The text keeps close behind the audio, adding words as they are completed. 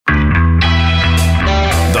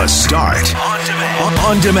The Start.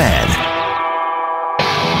 On demand.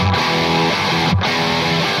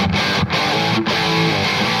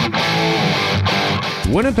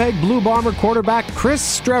 Winnipeg Blue Bomber quarterback Chris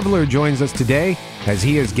Streveler joins us today as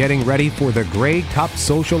he is getting ready for the Grey Cup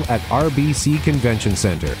Social at RBC Convention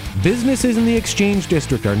Centre. Businesses in the Exchange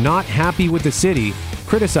District are not happy with the city,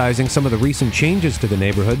 criticizing some of the recent changes to the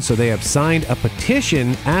neighborhood, so they have signed a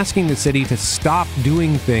petition asking the city to stop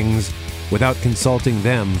doing things without consulting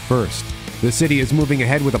them first. The city is moving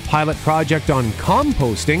ahead with a pilot project on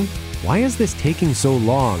composting. Why is this taking so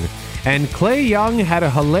long? And Clay Young had a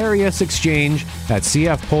hilarious exchange at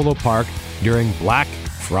CF Polo Park during Black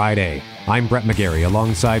Friday. I'm Brett McGarry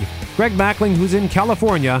alongside Greg Mackling, who's in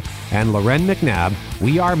California, and Loren McNabb.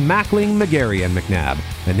 We are Mackling, McGarry, and McNabb.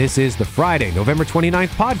 And this is the Friday, November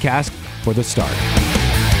 29th podcast for The Start.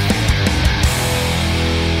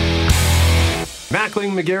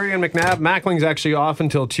 Mackling, McGarry, and McNabb. Mackling's actually off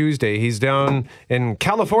until Tuesday. He's down in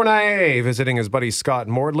California visiting his buddy Scott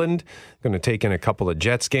Mordland. Going to take in a couple of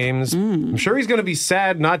Jets games. I'm sure he's going to be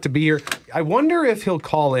sad not to be here. I wonder if he'll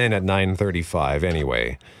call in at 9:35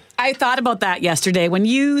 anyway. I thought about that yesterday. When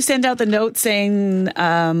you sent out the note saying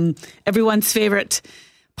everyone's favorite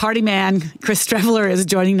party man, Chris Streveler, is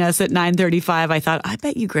joining us at 9:35, I thought, I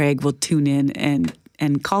bet you Greg will tune in and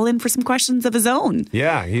call in for some questions of his own.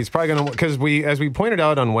 Yeah, he's probably going to, because as we pointed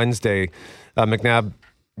out on Wednesday, McNabb,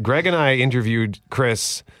 Greg and I interviewed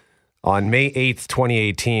Chris on May 8th,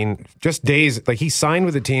 2018, just days, like he signed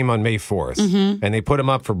with the team on May 4th, and they put him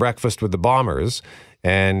up for breakfast with the Bombers,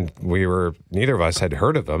 and neither of us had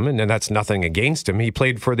heard of him, and that's nothing against him. He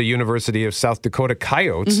played for the University of South Dakota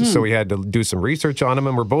Coyotes, so we had to do some research on him,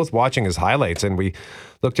 and we're both watching his highlights, and we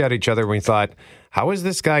looked at each other and we thought, how is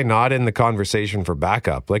this guy not in the conversation for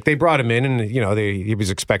backup? Like, they brought him in and, he was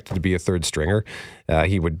expected to be a third stringer.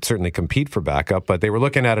 He would certainly compete for backup, but they were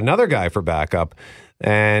looking at another guy for backup,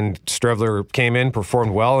 and Streveler came in,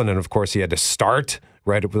 performed well, and then, of course, he had to start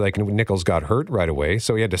right, like Nichols got hurt right away,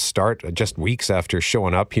 so he had to start just weeks after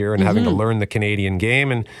showing up here and having to learn the Canadian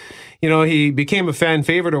game. And, he became a fan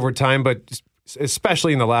favorite over time, but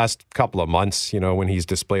especially in the last couple of months, when he's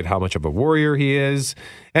displayed how much of a warrior he is.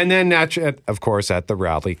 And then, of course, at the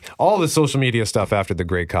rally, all the social media stuff after the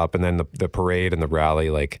Grey Cup and then the parade and the rally,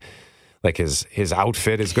 like his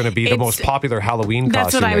outfit is going to be the most popular Halloween costume.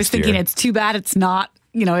 That's what I was thinking. Year. It's too bad it's not,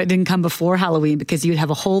 it didn't come before Halloween, because you'd have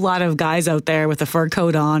a whole lot of guys out there with a fur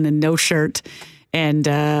coat on and no shirt and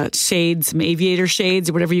shades, some aviator shades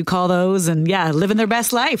or whatever you call those. And yeah, living their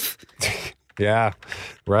best life. Yeah,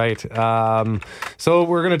 right. So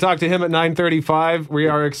we're going to talk to him at 9:35. We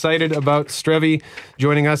are excited about Strevy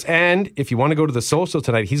joining us. And if you want to go to the social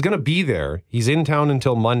tonight, he's going to be there. He's in town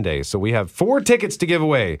until Monday. So we have 4 tickets to give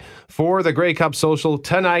away for the Grey Cup Social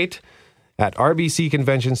tonight at RBC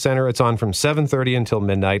Convention Centre. It's on from 7:30 until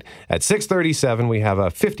midnight. At 6:37, we have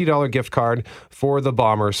a $50 gift card for the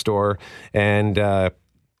Bomber store. And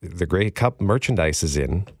the Grey Cup merchandise is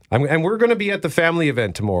in. And we're going to be at the family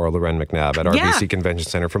event tomorrow, Loren McNabb, at RBC Convention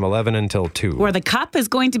Centre from 11 until 2. Where the Cup is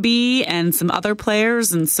going to be and some other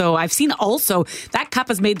players. And so I've seen also that Cup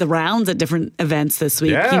has made the rounds at different events this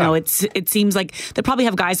week. Yeah. It seems like they probably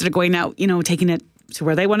have guys that are going out, taking it to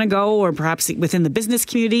where they want to go, or perhaps within the business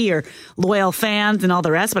community or loyal fans and all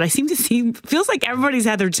the rest. But I feels like everybody's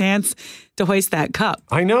had their chance to hoist that cup.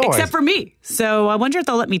 I know. Except for me. So I wonder if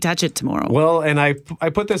they'll let me touch it tomorrow. Well, and I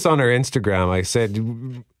put this on our Instagram. I said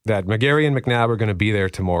that McGarry and McNabb are going to be there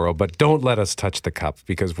tomorrow, but don't let us touch the cup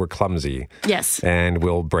because we're clumsy. Yes. And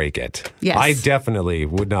we'll break it. Yes. I definitely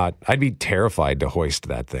would not. I'd be terrified to hoist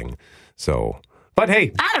that thing. So... But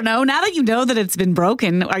hey, I don't know. Now that you know that it's been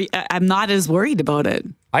broken, I'm not as worried about it.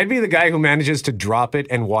 I'd be the guy who manages to drop it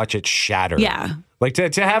and watch it shatter. Yeah. Like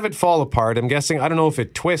to have it fall apart. I'm guessing, I don't know if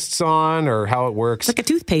it twists on or how it works. It's like a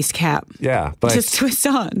toothpaste cap. Yeah. But it just twists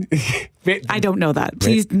on. I don't know that.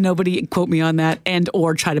 Please, nobody quote me on that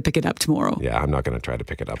or try to pick it up tomorrow. Yeah, I'm not going to try to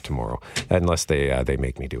pick it up tomorrow unless they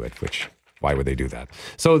make me do it, which, why would they do that?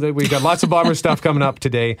 So we've got lots of Bomber stuff coming up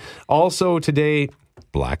today. Also today,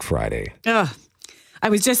 Black Friday. Ugh. I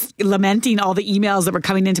was just lamenting all the emails that were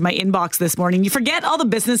coming into my inbox this morning. You forget all the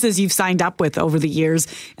businesses you've signed up with over the years,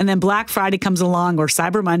 and then Black Friday comes along or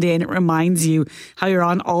Cyber Monday, and it reminds you how you're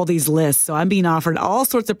on all these lists. So I'm being offered all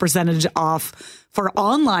sorts of percentage off for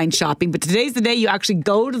online shopping, but today's the day you actually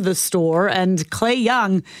go to the store, and Clay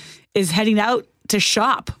Young is heading out to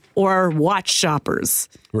shop. or watch shoppers.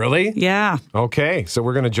 Really? Yeah. Okay, so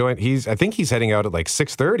we're going to join. I think he's heading out at like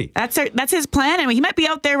 6:30. That's his plan. I mean, he might be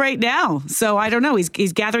out there right now. So I don't know.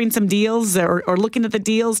 He's gathering some deals or looking at the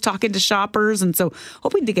deals, talking to shoppers. And so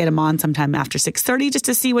hoping to get him on sometime after 6:30 just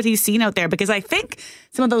to see what he's seen out there. Because I think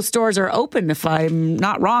some of those stores are open, if I'm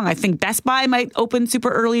not wrong. I think Best Buy might open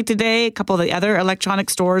super early today. A couple of the other electronic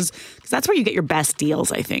stores. Because that's where you get your best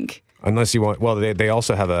deals, I think. Unless you want, well, they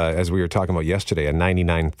also have as we were talking about yesterday, a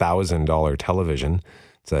 $99,000 television.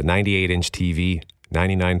 It's a 98-inch TV,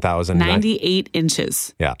 98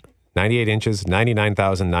 inches. Yeah, 98 inches,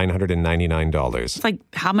 $99,999. It's like,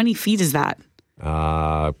 how many feet is that?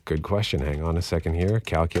 Good question. Hang on a second here.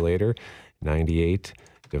 Calculator, 98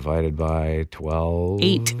 divided by 12.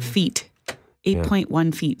 8 feet.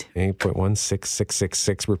 8.1 feet.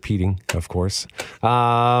 8.16666, repeating, of course.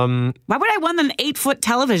 Why would I want an 8-foot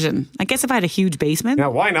television? I guess if I had a huge basement.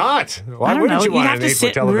 Now, why not? Why I don't wouldn't know. you want You'd have an to 8-foot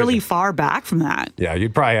sit television? really far back from that. Yeah,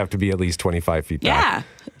 you'd probably have to be at least 25 feet back. Yeah.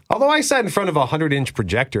 Although I sat in front of a 100-inch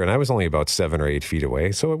projector and I was only about 7 or 8 feet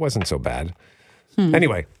away, so it wasn't so bad.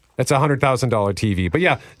 Anyway, that's a $100,000 TV. But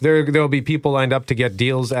yeah, there'll be people lined up to get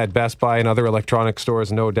deals at Best Buy and other electronic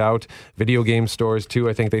stores, no doubt. Video game stores, too.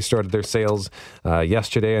 I think they started their sales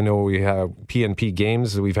yesterday. I know we have P&P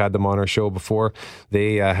Games. We've had them on our show before.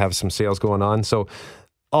 They have some sales going on. So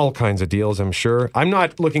all kinds of deals, I'm sure. I'm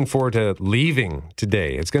not looking forward to leaving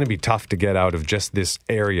today. It's going to be tough to get out of just this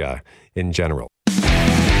area in general.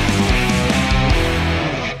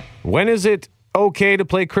 When is it okay to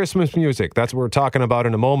play Christmas music? That's what we're talking about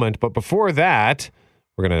in a moment. But before that,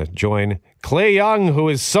 we're going to join Clay Young, who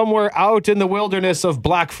is somewhere out in the wilderness of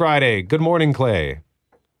Black Friday. Good morning, Clay.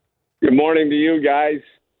 Good morning to you guys.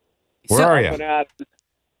 Where are you?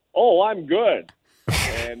 I'm good.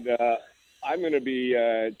 And I'm going to be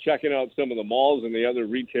checking out some of the malls and the other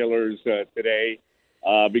retailers today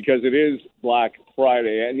because it is Black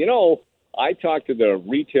Friday. And, I talked to the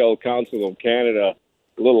Retail Council of Canada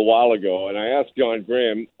a little while ago, and I asked John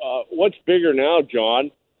Graham, what's bigger now,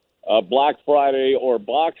 John, Black Friday or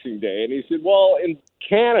Boxing Day? And he said, well, in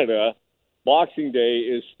Canada, Boxing Day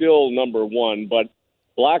is still number one, but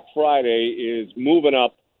Black Friday is moving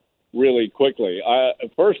up really quickly.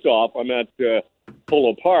 First off, I'm at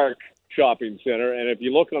Polo Park Shopping Center, and if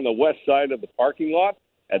you look on the west side of the parking lot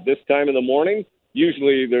at this time in the morning,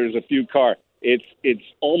 usually there's a few cars. It's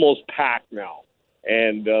almost packed now.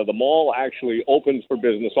 And the mall actually opens for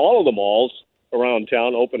business. All of the malls around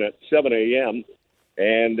town open at 7 a.m.,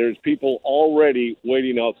 and there's people already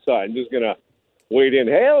waiting outside. I'm just going to wait in.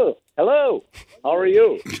 Hey, hello. How are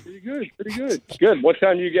you? Pretty good. Good. What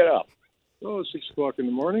time do you get up? 6 o'clock in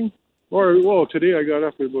the morning. Well, today I got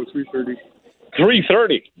up at about 3:30.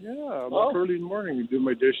 3:30? Yeah, I'm up early in the morning to do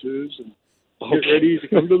my dishes and get ready to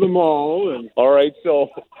come to the mall. And all right,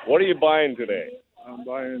 so what are you buying today? I'm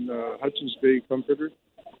buying Hudson's Bay comforter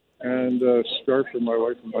and a scarf for my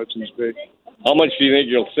wife from Hudson's Bay. How much do you think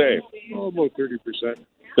you'll save? Oh, about 30%.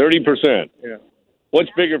 30%? Yeah.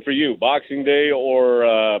 What's bigger for you, Boxing Day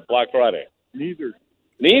or Black Friday? Neither.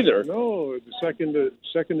 Neither? No, the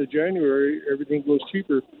 2nd of January, everything goes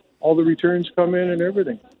cheaper. All the returns come in and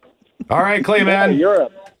everything. All right, Clay, man.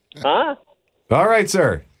 Europe. Huh? All right,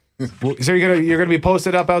 sir. So you're gonna be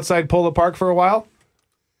posted up outside Polo Park for a while?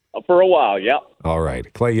 For a while, yeah. All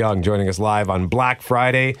right. Clay Young joining us live on Black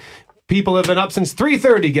Friday. People have been up since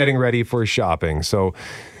 3:30 getting ready for shopping. So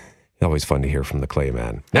always fun to hear from the Clay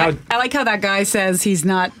man. Now, I like how that guy says he's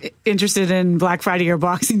not interested in Black Friday or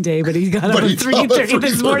Boxing Day, but he got up at 3:30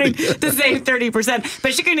 this morning to save 30%.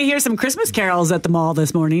 But you're going to hear some Christmas carols at the mall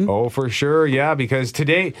this morning. Oh, for sure. Yeah, because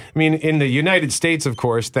today, in the United States, of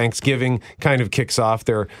course, Thanksgiving kind of kicks off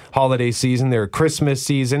their holiday season, their Christmas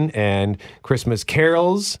season, and Christmas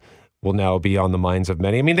carols will now be on the minds of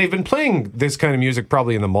many. They've been playing this kind of music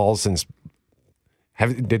probably in the malls since...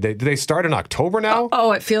 Did they start in October now?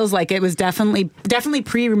 Oh, it feels like it was definitely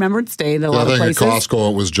pre-Remembrance Day in a lot of places. I think at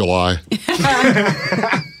Costco it was July.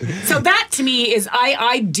 So that to me is,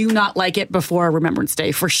 I do not like it before Remembrance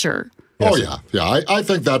Day for sure. Oh, yeah. I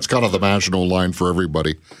think that's kind of the national line for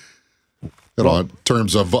everybody. In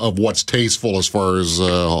terms of what's tasteful as far as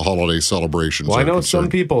holiday celebrations. Well, I know some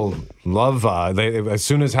people love, as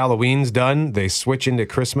soon as Halloween's done, they switch into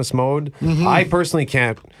Christmas mode. Mm-hmm. I personally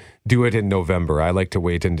can't do it in November. I like to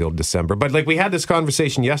wait until December. But we had this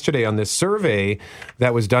conversation yesterday on this survey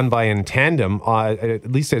that was done by In Tandem,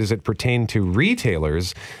 at least as it pertained to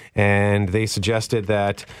retailers, and they suggested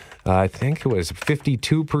that I think it was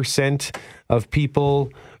 52% of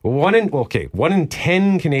people. 1 in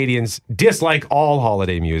 10 Canadians dislike all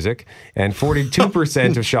holiday music, and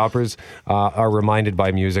 42% of shoppers are reminded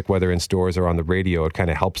by music, whether in stores or on the radio. It kind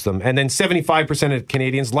of helps them. And then 75% of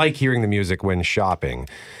Canadians like hearing the music when shopping.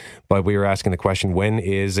 But we were asking the question, when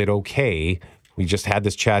is it okay? We just had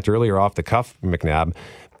this chat earlier off the cuff, McNabb.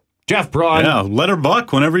 Jeff Braun. Yeah, let her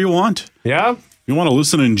buck whenever you want. Yeah? You want to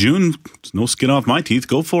listen in June? No skin off my teeth.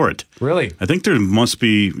 Go for it. Really? I think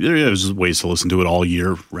there's ways to listen to it all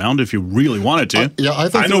year round if you really wanted to.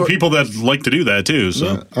 I know people that like to do that too. So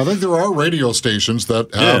yeah, I think there are radio stations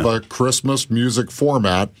that have a Christmas music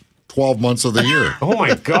format 12 months of the year. Oh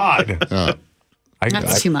my God.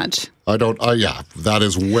 That's too much. That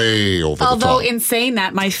is way over the top. Although in saying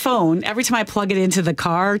that, my phone, every time I plug it into the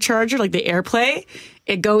car charger, like the AirPlay,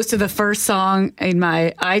 it goes to the first song in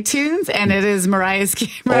my iTunes, and it is Mariah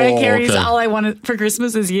Carey's All I Want for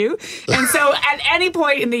Christmas Is You. And so at any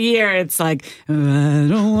point in the year, it's like, I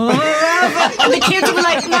don't want to love it. And the kids will be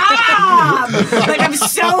like, Mom! Like, I'm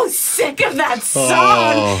so sick of that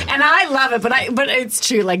song. And I love it, but it's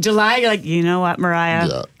true. Like July, you're like, you know what,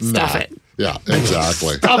 Mariah? Stuff it. Yeah,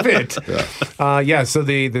 exactly. Stop it. So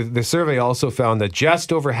the survey also found that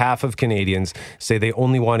just over half of Canadians say they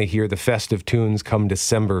only want to hear the festive tunes come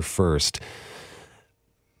December 1st.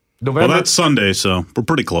 Well, that's Sunday, so we're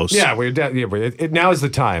pretty close. Yeah, now is the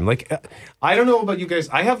time. Like, I don't know about you guys.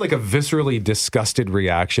 I have like a viscerally disgusted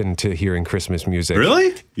reaction to hearing Christmas music.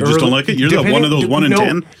 Really? You just don't like it? You're one of those 1 in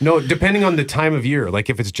 10? No, depending on the time of year. Like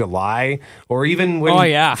if it's July or even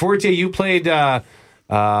when Forte, you played...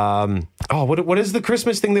 what is the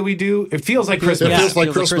Christmas thing that we do? It feels like Christmas. It feels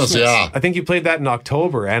like Christmas, yeah. I think you played that in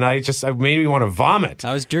October, and I made me want to vomit.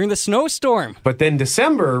 That was during the snowstorm. But then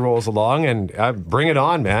December rolls along, and bring it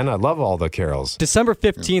on, man. I love all the carols. December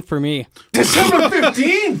 15th for me. December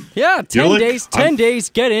 15th? Yeah, 10 days,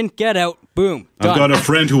 get in, get out, boom, done. I've got a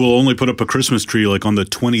friend who will only put up a Christmas tree like on the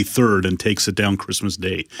 23rd and takes it down Christmas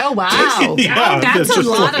Day. Oh, wow. That's a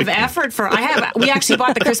lot of effort for... We actually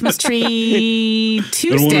bought the Christmas tree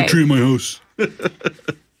Tuesday. I don't want a tree in my house.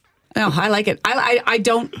 No, I like it. I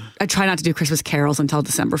try not to do Christmas carols until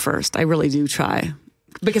December 1st. I really do try.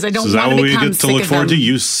 Because I don't want to become sick of them. Is that what we get to look forward to?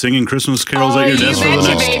 You singing Christmas carols at your desk for the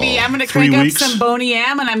next baby. I'm going to 3 crank weeks? up some Boney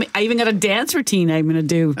M, and I even got a dance routine I'm going to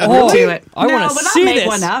do to it. I want to see I'll make this.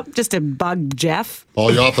 one up just to bug Jeff. Oh,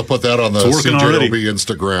 you'll have to put that on the CJOB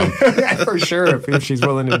Instagram. Yeah, for sure, if she's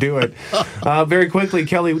willing to do it. Very quickly,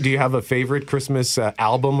 Kelly, do you have a favorite Christmas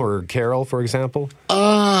album or carol, for example?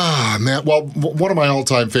 Man, well, one of my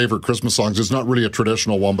all-time favorite Christmas songs is not really a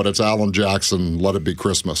traditional one, but it's Alan Jackson, Let It Be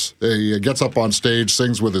Christmas. He gets up on stage,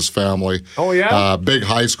 sings with his family. Oh, yeah? Big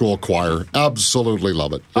high school choir. Absolutely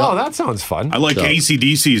love it. Oh, that sounds fun. I like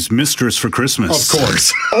AC/DC's Mistress for Christmas. Of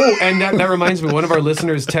course. And that reminds me, one of our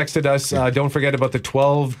listeners texted us, don't forget about the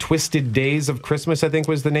 12 Twisted Days of Christmas, I think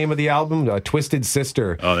was the name of the album. Twisted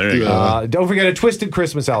Sister. Oh, there you go. Don't forget a Twisted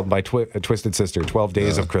Christmas album by Twisted Sister. 12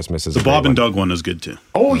 Days of Christmas is The Bob and Doug one is good too.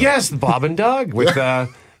 Oh, yes, the Bob and Doug with the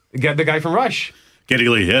guy from Rush. Geddy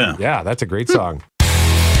Lee, yeah. Yeah, that's a great song.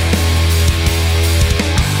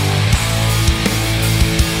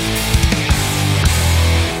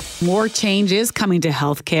 More change is coming to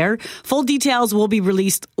healthcare. Full details will be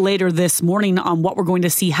released later this morning on what we're going to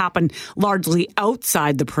see happen largely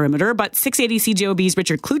outside the perimeter. But 680 CJOB's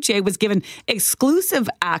Richard Cloutier was given exclusive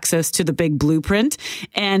access to the big blueprint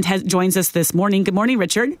and joins us this morning. Good morning,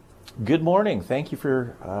 Richard. Good morning. Thank you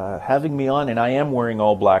for having me on, and I am wearing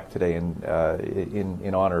all black today in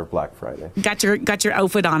honor of Black Friday. Got your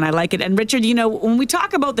outfit on. I like it. And Richard, you know, when we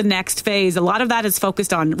talk about the next phase, a lot of that is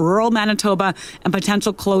focused on rural Manitoba and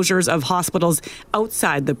potential closures of hospitals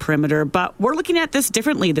outside the perimeter. But we're looking at this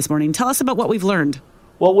differently this morning. Tell us about what we've learned.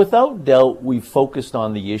 Well, without doubt, we've focused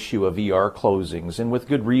on the issue of ER closings, and with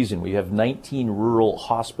good reason. We have 19 rural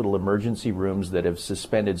hospital emergency rooms that have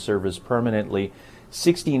suspended service permanently.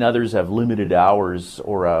 16 others have limited hours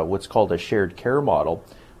or what's called a shared care model.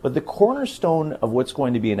 But the cornerstone of what's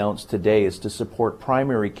going to be announced today is to support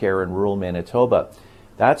primary care in rural Manitoba.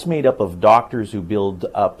 That's made up of doctors who build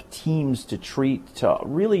up teams to treat, to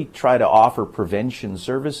really try to offer prevention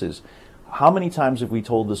services. How many times have we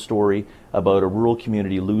told the story about a rural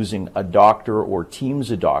community losing a doctor or teams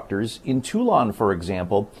of doctors? In Toulon, for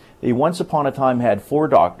example, they once upon a time had 4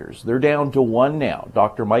 doctors. They're down to 1 now.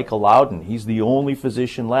 Dr. Michael Loudon, he's the only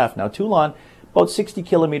physician left. Now, Toulon, about 60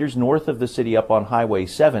 kilometers north of the city up on Highway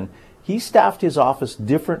 7, he staffed his office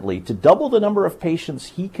differently to double the number of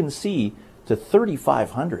patients he can see to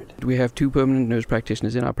 3,500. We have 2 permanent nurse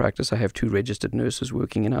practitioners in our practice. I have 2 registered nurses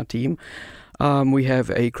working in our team. We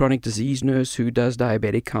have a chronic disease nurse who does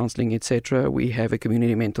diabetic counseling, etc. We have a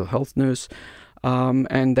community mental health nurse.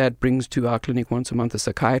 And that brings to our clinic once a month a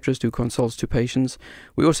psychiatrist who consults to patients.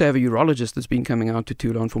 We also have a urologist that's been coming out to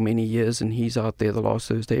Toulon for many years, and he's out there the last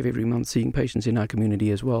Thursday of every month seeing patients in our community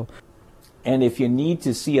as well. And if you need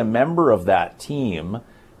to see a member of that team,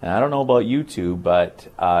 and I don't know about you two, but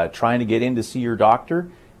trying to get in to see your doctor,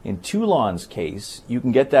 in Toulon's case, you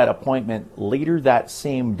can get that appointment later that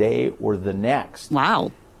same day or the next.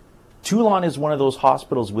 Wow. Toulon is one of those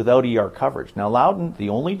hospitals without ER coverage. Now, Loudon, the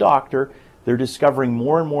only doctor, they're discovering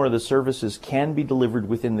more and more of the services can be delivered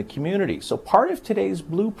within the community. So part of today's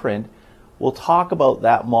blueprint will talk about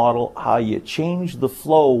that model, how you change the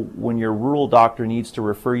flow when your rural doctor needs to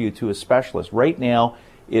refer you to a specialist. Right now,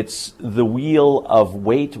 it's the wheel of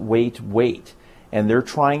wait. And they're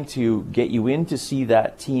trying to get you in to see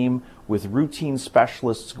that team with routine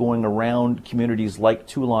specialists going around communities like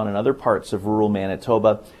Toulon and other parts of rural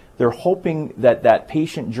Manitoba. They're hoping that that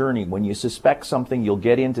patient journey, when you suspect something, you'll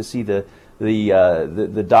get in to see the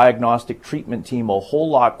diagnostic treatment team a whole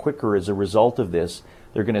lot quicker as a result of this.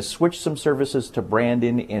 They're going to switch some services to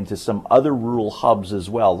Brandon and to some other rural hubs as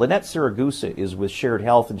well. Lynette Saragusa is with Shared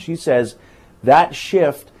Health, and she says that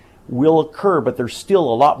shift will occur, but there's still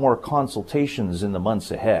a lot more consultations in the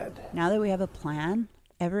months ahead. Now that we have a plan,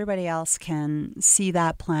 everybody else can see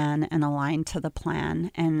that plan and align to the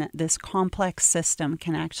plan, and this complex system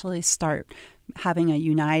can actually start having a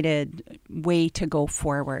united way to go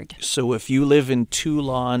forward. So if you live in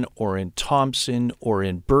Toulon or in Thompson or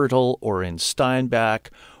in Bertel or in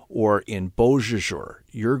Steinbach or in Beausejour,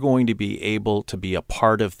 you're going to be able to be a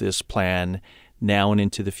part of this plan now and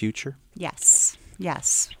into the future? Yes.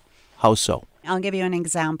 How so? I'll give you an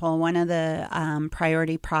example. One of the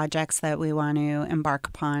priority projects that we want to embark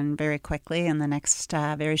upon very quickly in the next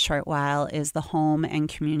very short while is the home and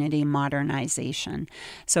community modernization.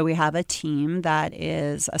 So we have a team that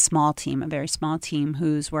is a small team, a very small team,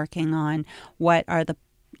 who's working on what are the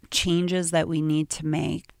changes that we need to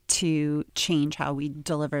make to change how we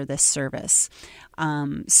deliver this service.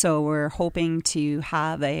 So we're hoping to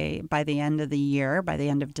have by the end of the year, by the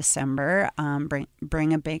end of December,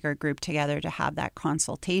 bring a bigger group together to have that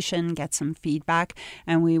consultation, get some feedback,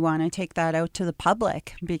 and we want to take that out to the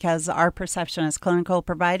public because our perception as clinical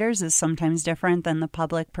providers is sometimes different than the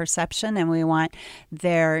public perception, and we want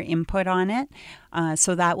their input on it.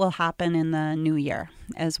 So that will happen in the new year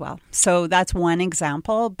as well. So that's one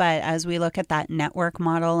example, but as we look at that network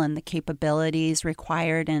model and the capabilities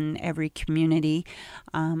required in every community,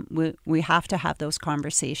 we have to have those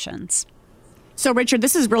conversations. So, Richard,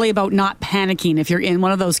 this is really about not panicking if you're in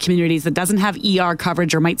one of those communities that doesn't have ER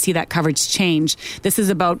coverage or might see that coverage change. This is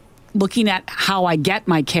about looking at how I get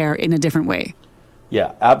my care in a different way.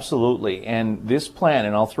 Yeah, absolutely. And this plan,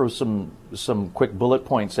 and I'll throw some quick bullet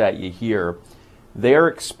points at you here, they're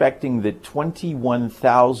expecting that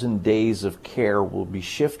 21,000 days of care will be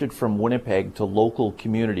shifted from Winnipeg to local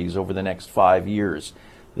communities over the next 5 years.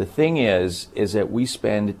 The thing is that we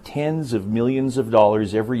spend tens of millions of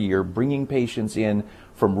dollars every year bringing patients in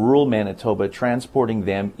from rural Manitoba, transporting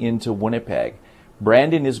them into Winnipeg.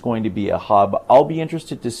 Brandon is going to be a hub. I'll be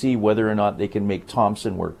interested to see whether or not they can make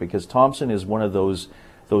Thompson work, because Thompson is one of those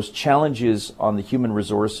challenges on the human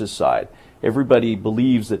resources side. Everybody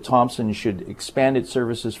believes that Thompson should expand its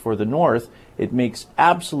services for the north. It makes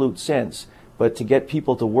absolute sense, but to get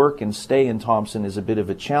people to work and stay in Thompson is a bit of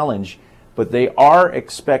a challenge. But they are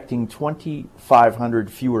expecting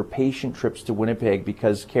 2,500 fewer patient trips to Winnipeg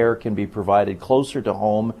because care can be provided closer to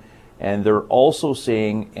home. And they're also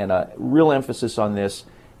saying, and a real emphasis on this,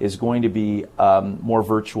 is going to be more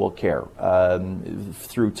virtual care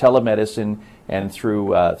through telemedicine and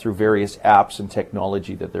through various apps and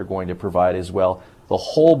technology that they're going to provide as well. The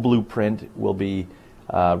whole blueprint will be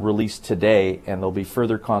released today, and there'll be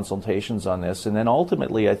further consultations on this. And then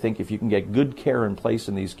ultimately, I think if you can get good care in place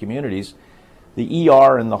in these communities, the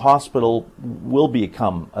ER and the hospital will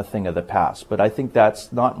become a thing of the past. But I think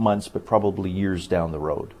that's not months, but probably years down the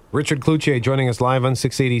road. Richard Cloutier joining us live on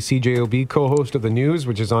 680 CJOB, co-host of The News,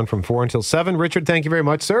 which is on from 4 until 7. Richard, thank you very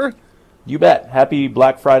much, sir. You bet. Happy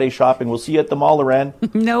Black Friday shopping. We'll see you at the mall, Loren.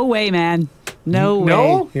 No way, man. No way.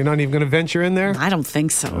 No? You're not even going to venture in there? I don't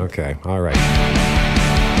think so. Okay. All right.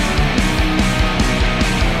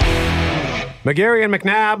 McGarry and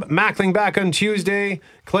McNabb, Mackling back on Tuesday.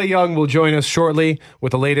 Clay Young will join us shortly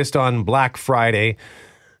with the latest on Black Friday,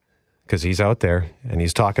 because he's out there and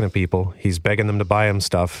he's talking to people. He's begging them to buy him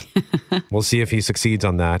stuff. We'll see if he succeeds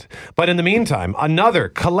on that. But in the meantime, another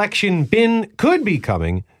collection bin could be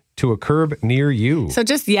coming to a curb near you. So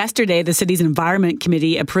just yesterday, the city's Environment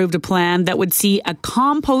Committee approved a plan that would see a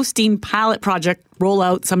composting pilot project roll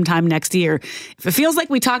out sometime next year. If it feels like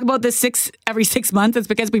we talk about this every 6 months, it's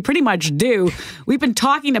because we pretty much do. We've been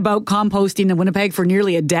talking about composting in Winnipeg for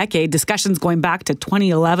nearly a decade, discussions going back to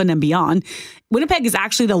 2011 and beyond. Winnipeg is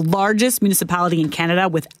actually the largest municipality in Canada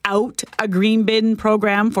without a green bin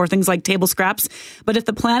program for things like table scraps. But if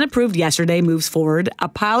the plan approved yesterday moves forward, a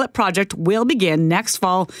pilot project will begin next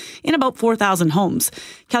fall in about 4,000 homes.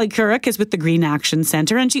 Kelly Couric is with the Green Action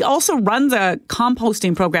Centre, and she also runs a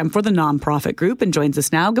composting program for the nonprofit group and joins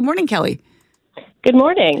us now. Good morning, Kelly. Good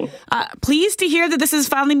morning. Pleased to hear that this is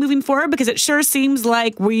finally moving forward, because it sure seems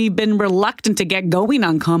like we've been reluctant to get going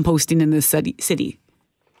on composting in this city.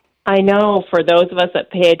 I know, for those of us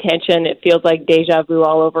that pay attention, it feels like deja vu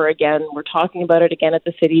all over again. We're talking about it again at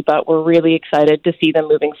the city, but we're really excited to see them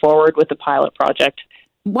moving forward with the pilot project.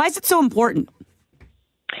 Why is it so important?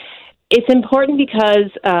 It's important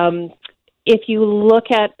because if you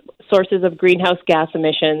look at sources of greenhouse gas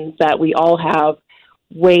emissions that we all have,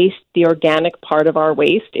 waste, the organic part of our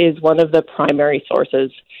waste, is one of the primary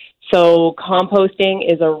sources. So composting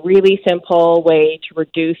is a really simple way to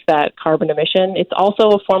reduce that carbon emission. It's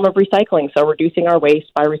also a form of recycling. So reducing our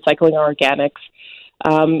waste by recycling our organics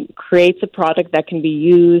creates a product that can be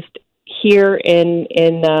used here in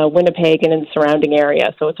Winnipeg and in the surrounding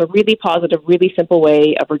area. So it's a really positive, really simple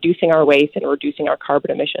way of reducing our waste and reducing our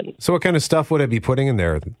carbon emissions. So what kind of stuff would it be putting in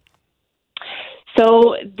there?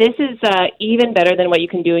 So this is even better than what you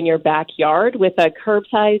can do in your backyard. With a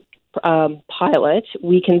curbside pilot,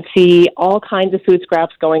 we can see all kinds of food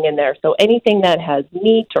scraps going in there. So anything that has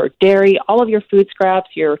meat or dairy, all of your food scraps,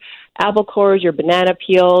 your apple cores, your banana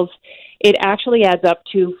peels, it actually adds up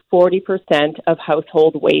to 40% of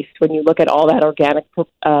household waste. When you look at all that organic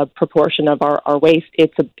proportion of our waste,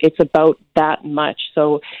 it's about that much.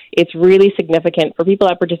 So it's really significant for people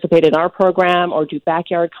that participate in our program or do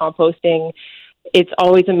backyard composting. It's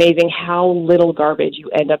always amazing how little garbage you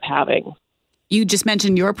end up having. You just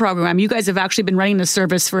mentioned your program. You guys have actually been running this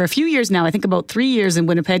service for a few years now, I think about 3 years in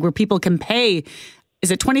Winnipeg, where people can pay, is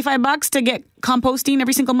it $25 to get composting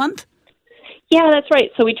every single month? Yeah, that's right.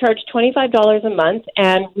 So we charge $25 a month,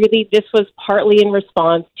 and really this was partly in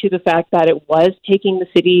response to the fact that it was taking the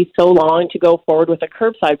city so long to go forward with a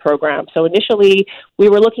curbside program. So initially, we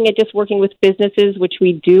were looking at just working with businesses, which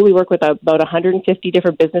we do. We work with about 150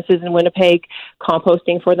 different businesses in Winnipeg,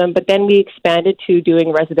 composting for them. But then we expanded to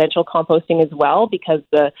doing residential composting as well, because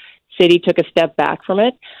the city took a step back from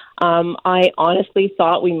it. I honestly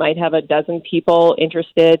thought we might have a dozen people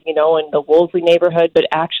interested, in the Wolseley neighborhood, but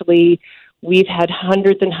actually we've had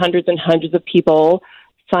hundreds and hundreds and hundreds of people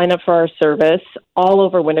sign up for our service all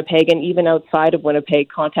over Winnipeg and even outside of Winnipeg,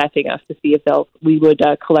 contacting us to see if we would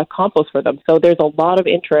collect compost for them. So there's a lot of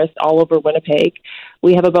interest all over Winnipeg.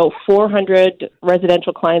 We have about 400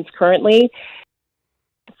 residential clients currently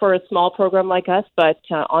for a small program like us, but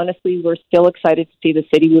honestly, we're still excited to see the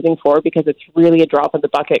city moving forward, because it's really a drop in the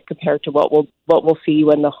bucket compared to what we'll see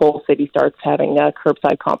when the whole city starts having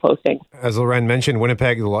curbside composting. As Loren mentioned,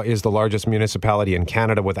 Winnipeg is the largest municipality in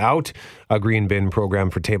Canada without a green bin program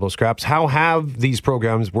for table scraps. How have these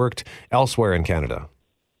programs worked elsewhere in Canada?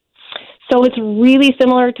 So it's really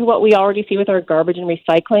similar to what we already see with our garbage and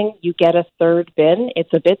recycling. You get a third bin.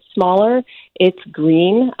 It's a bit smaller. It's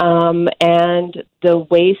green, and a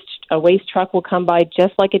waste truck will come by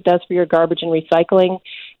just like it does for your garbage and recycling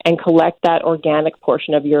and collect that organic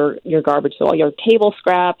portion of your garbage. So all your table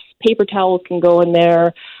scraps, paper towels can go in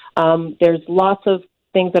there. There's lots of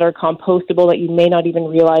things that are compostable that you may not even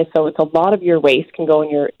realize. So it's a lot of your waste can go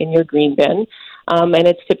in your green bin. And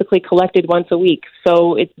it's typically collected once a week.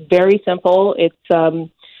 So it's very simple. It's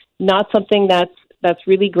not something that's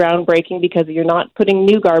really groundbreaking, because you're not putting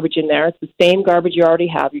new garbage in there. It's the same garbage you already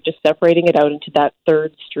have. You're just separating it out into that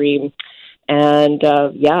third stream. And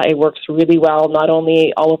it works really well, not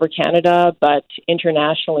only all over Canada, but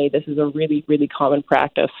internationally. This is a really, really common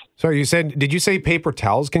practice. Sorry, did you say paper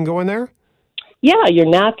towels can go in there? Yeah, your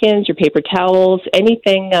napkins, your paper towels,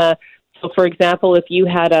 anything. So, for example, if you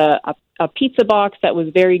had a pizza box that was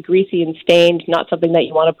very greasy and stained, not something that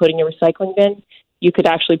you want to put in your recycling bin, you could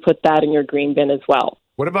actually put that in your green bin as well.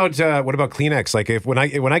 What about Kleenex? Like when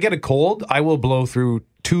I get a cold, I will blow through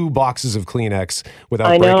 2 boxes of Kleenex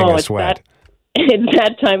without breaking a sweat. It's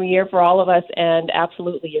that time of year for all of us, and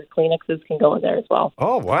absolutely your Kleenexes can go in there as well.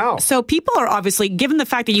 Oh, wow. So people are obviously, given the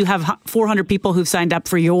fact that you have 400 people who've signed up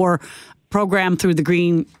for your program through the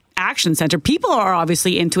Green Action Centre, people are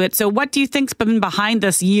obviously into it. So what do you think's been behind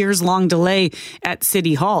this years-long delay at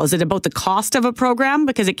City Hall? Is it about the cost of a program?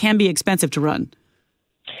 Because it can be expensive to run.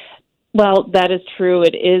 Well, that is true.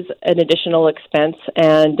 It is an additional expense,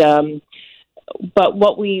 and but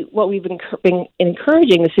what we've been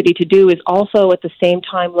encouraging the city to do is also at the same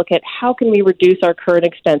time look at how can we reduce our current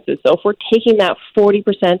expenses. So if we're taking that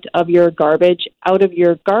 40% of your garbage out of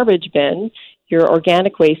your garbage bin, your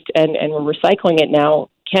organic waste, and we're recycling it now,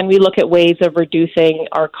 can we look at ways of reducing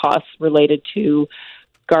our costs related to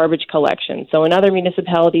garbage collection? So in other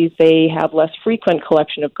municipalities, they have less frequent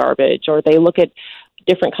collection of garbage, or they look at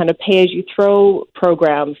different kind of pay-as-you-throw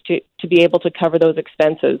programs to be able to cover those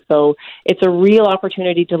expenses. So it's a real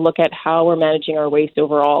opportunity to look at how we're managing our waste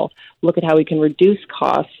overall, look at how we can reduce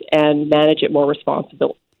costs and manage it more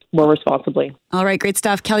responsibly. All right, great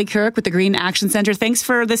stuff. Kelly Kirk with the Green Action Centre. Thanks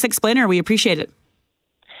for this explainer. We appreciate it.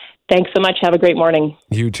 Thanks so much. Have a great morning.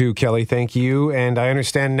 You too, Kelly. Thank you. And I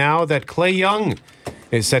understand now that Clay Young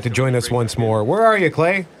is set to join us once more. Where are you,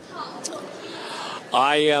 Clay?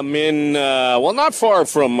 I am in, not far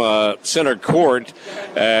from Center Court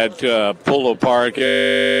at Polo Park.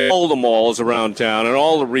 All the malls around town and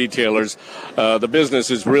all the retailers, the business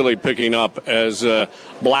is really picking up as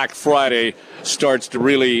Black Friday starts to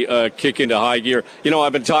really kick into high gear. You know,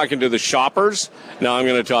 I've been talking to the shoppers. Now I'm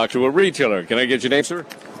going to talk to a retailer. Can I get your name, sir?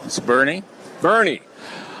 It's Bernie. Bernie.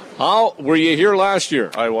 How were you here last year?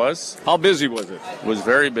 I was. How busy was it? It was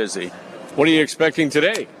very busy. What are you expecting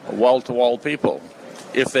today? Wall-to-wall people,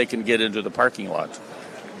 if they can get into the parking lot.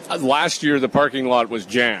 Last year, the parking lot was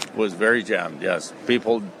jammed. It was very jammed, yes.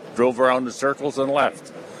 People drove around in circles and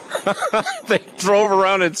left. They drove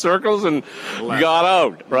around in circles and got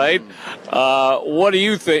out, right? What do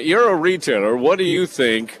you think? You're a retailer. What do you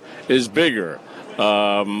think is bigger? Where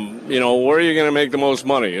are you going to make the most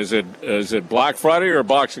money? Is it Black Friday or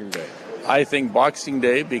Boxing Day? I think Boxing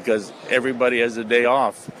Day, because everybody has a day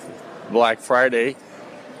off. Black Friday,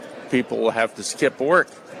 people will have to skip work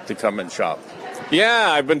to come and shop.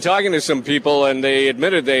 Yeah, I've been talking to some people, and they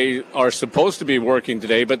admitted they are supposed to be working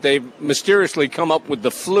today, but they've mysteriously come up with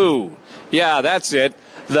the flu. Yeah, that's it,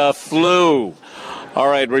 the flu. All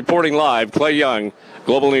right, reporting live, Clay Young,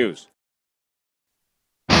 Global News.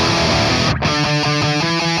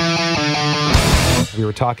 We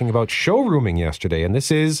were talking about showrooming yesterday, and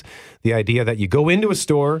this is the idea that you go into a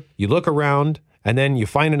store, you look around, and then you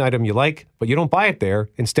find an item you like, but you don't buy it there.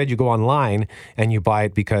 Instead, you go online and you buy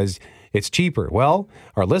it because it's cheaper. Well,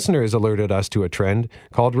 our listeners alerted us to a trend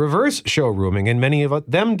called reverse showrooming, and many of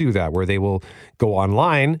them do that, where they will go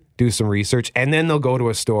online, do some research, and then they'll go to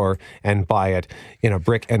a store and buy it in a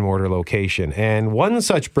brick and mortar location. And one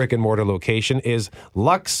such brick and mortar location is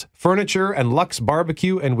Luxe Furniture and Luxe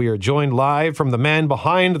BBQ, and we are joined live from the man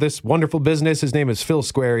behind this wonderful business. His name is Phil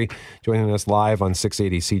Squarey, joining us live on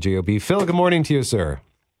 680 CJOB. Phil, good morning to you, sir.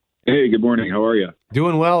 Hey, good morning. How are you?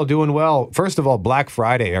 Doing well, doing well. First of all, Black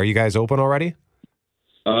Friday. Are you guys open already?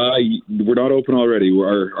 We're not open already.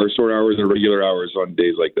 Our store hours are regular hours on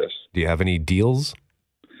days like this. Do you have any deals?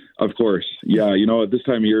 Of course. Yeah, at this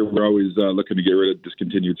time of year, we're always looking to get rid of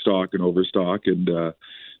discontinued stock and overstock. And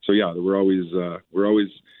we're always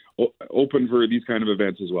open for these kind of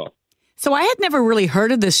events as well. So I had never really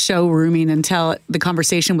heard of this showrooming until the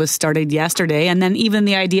conversation was started yesterday. And then even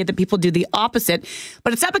the idea that people do the opposite.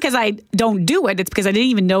 But it's not because I don't do it. It's because I didn't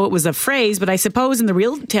even know it was a phrase. But I suppose in the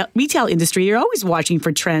retail industry, you're always watching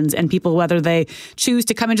for trends and people, whether they choose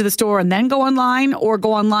to come into the store and then go online or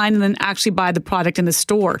go online and then actually buy the product in the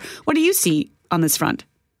store. What do you see on this front?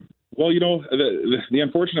 Well, the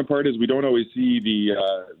unfortunate part is we don't always see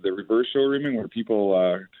the reverse showrooming where people,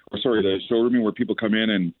 the showrooming where people come in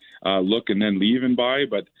and look and then leave and buy.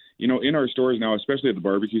 But, in our stores now, especially at the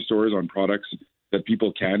barbecue stores, on products that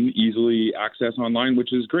people can easily access online,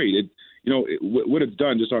 which is great. What it's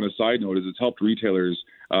done, just on a side note, is it's helped retailers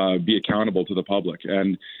be accountable to the public.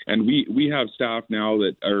 And we have staff now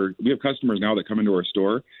we have customers now that come into our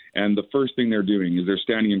store, and the first thing they're doing is they're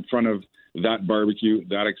standing in front of that barbecue,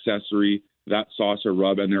 that accessory, that sauce or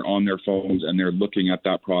rub, and they're on their phones and they're looking at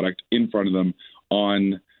that product in front of them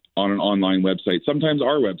on an online website, sometimes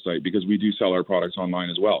our website, because we do sell our products online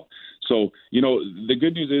as well. So, the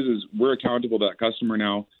good news is we're accountable to that customer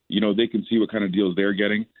now. They can see what kind of deals they're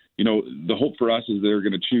getting. The hope for us is they're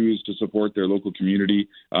going to choose to support their local community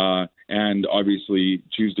and obviously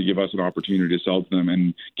choose to give us an opportunity to sell to them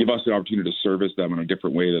and give us the opportunity to service them in a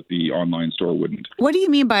different way that the online store wouldn't. What do you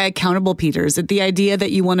mean by accountable, Peter? Is it the idea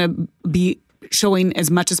that you want to be showing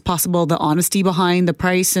as much as possible the honesty behind the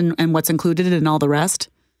price and what's included and all the rest?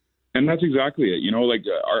 And that's exactly it.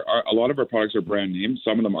 A lot of our products are brand name.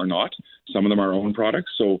 Some of them are not. Some of them are our own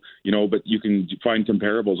products. So, but you can find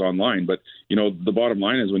comparables online. But, the bottom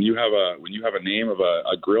line is when you have a name of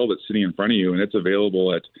a grill that's sitting in front of you and it's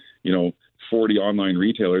available at, 40 online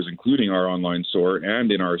retailers, including our online store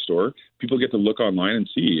and in our store. People get to look online and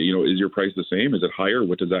see, is your price the same? Is it higher?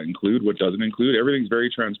 What does that include? What doesn't include? Everything's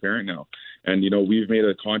very transparent now. And, we've made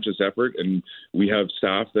a conscious effort, and we have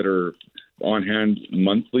staff that are on hand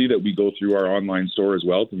monthly that we go through our online store as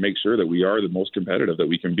well to make sure that we are the most competitive that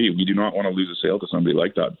we can be. We do not want to lose a sale to somebody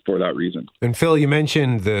like that for that reason. And Phil, you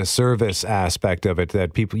mentioned the service aspect of it,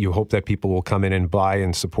 that you hope that people will come in and buy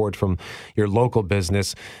and support from your local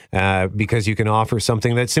business because you can offer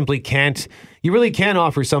something that you really can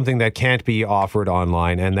offer something that can't be offered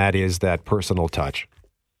online, and that is that personal touch.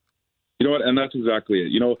 You know what? And that's exactly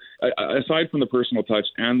it. Aside from the personal touch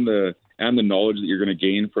and the knowledge that you're going to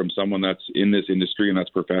gain from someone that's in this industry and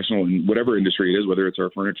that's professional in whatever industry it is, whether it's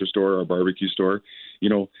our furniture store or our barbecue store,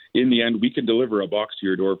 in the end, we can deliver a box to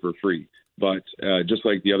your door for free. But just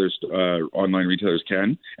like the other online retailers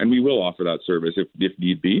can, and we will offer that service if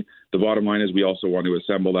need be. The bottom line is we also want to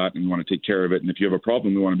assemble that and we want to take care of it. And if you have a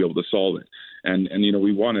problem, we want to be able to solve it. And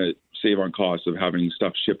we want to save on costs of having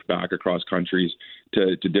stuff shipped back across countries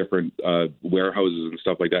to different warehouses and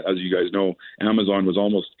stuff like that. As you guys know, Amazon was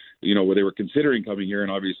almost, where they were considering coming here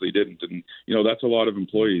and obviously didn't. And, that's a lot of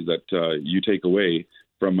employees that you take away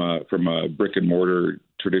from a brick and mortar,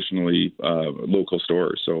 traditionally local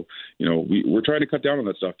store. So, we're trying to cut down on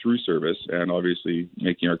that stuff through service and obviously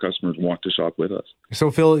making our customers want to shop with us. So,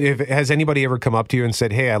 Phil, has anybody ever come up to you and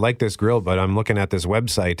said, hey, I like this grill, but I'm looking at this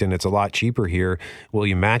website and it's a lot cheaper here. Will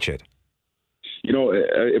you match it?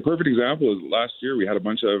 A perfect example is last year we had a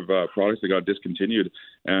bunch of products that got discontinued,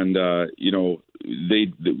 and we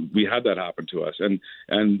had that happen to us. And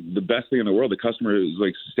the best thing in the world, the customer is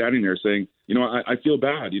like standing there saying, I feel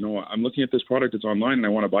bad. I'm looking at this product that's online and I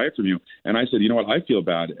want to buy it from you. And I said, I feel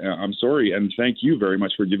bad. I'm sorry, and thank you very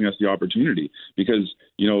much for giving us the opportunity, because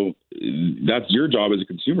that's your job as a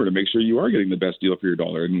consumer to make sure you are getting the best deal for your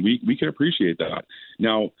dollar, and we can appreciate that.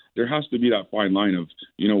 Now, there has to be that fine line of,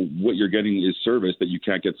 what you're getting is service that you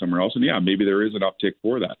can't get somewhere else. And yeah, maybe there is an uptick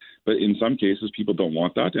for that. But in some cases, people don't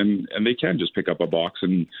want that, and they can just pick up a box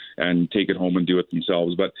and take it home and do it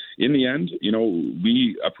themselves. But in the end,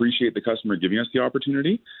 we appreciate the customer giving us the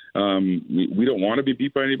opportunity. We don't want to be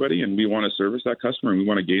beat by anybody, and we want to service that customer, and we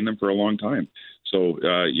want to gain them for a long time. So,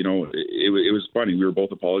 it was funny. We were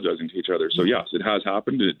both apologizing to each other. So, yes, it has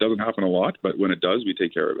happened. It doesn't happen a lot, but when it does, we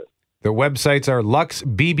take care of it. The websites are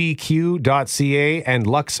luxebbq.ca and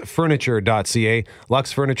luxefurniture.ca.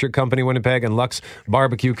 Luxe Furniture Company, Winnipeg, and Luxe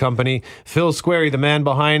Barbecue Company. Phil Squarey, the man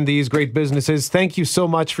behind these great businesses. Thank you so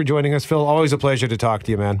much for joining us, Phil. Always a pleasure to talk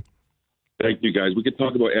to you, man. Thank you, guys. We could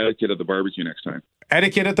talk about etiquette at the barbecue next time.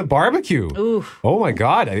 Etiquette at the barbecue? Ooh. Oh, my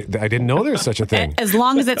God. I didn't know there's such a thing. As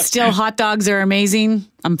long as it's still hot dogs are amazing,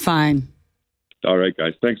 I'm fine. All right,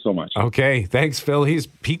 guys. Thanks so much. Okay. Thanks, Phil. He's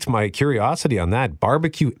piqued my curiosity on that.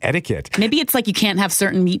 Barbecue etiquette. Maybe it's like you can't have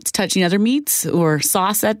certain meats touching other meats, or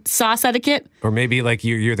sauce etiquette. Or maybe like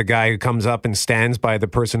you're the guy who comes up and stands by the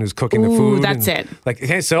person who's cooking the food. That's it. Like,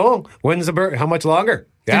 hey, so when's how much longer?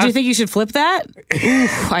 Yeah? Did you think you should flip that? Ooh,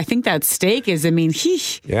 I think that steak is,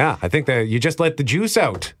 heesh. Yeah, I think that you just let the juice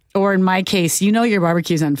out. Or in my case, your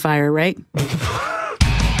barbecue's on fire, right?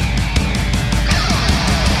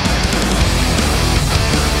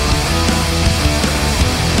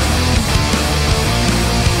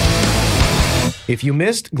 If you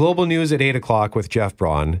missed Global News at 8 o'clock with Jeff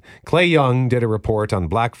Braun, Clay Young did a report on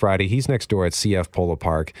Black Friday. He's next door at CF Polo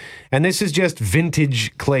Park. And this is just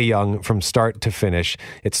vintage Clay Young from start to finish.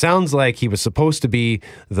 It sounds like he was supposed to be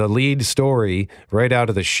the lead story right out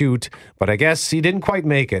of the chute, but I guess he didn't quite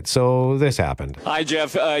make it, so this happened. Hi,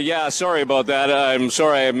 Jeff. Yeah, sorry about that. I'm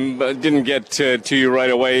sorry I didn't get to you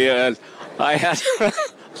right away. I had to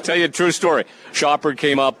tell you a true story. Shopper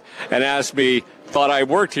came up and asked me, thought I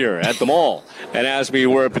worked here at the mall, and asked me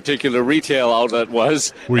where a particular retail outlet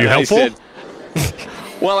was. Were you helpful?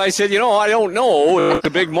 I said, I don't know. It's a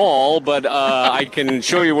big mall, but I can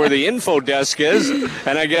show you where the info desk is.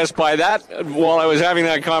 And I guess by that, while I was having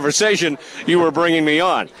that conversation, you were bringing me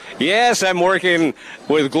on. Yes, I'm working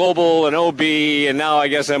with Global and OB, and now I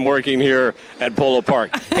guess I'm working here at Polo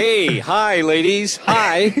Park. Hey, hi, ladies.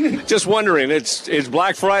 Hi. Just wondering, it's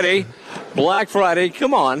Black Friday. Black Friday.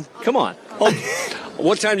 Come on. Oh,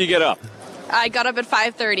 what time did you get up? I got up at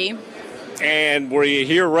 5:30. And were you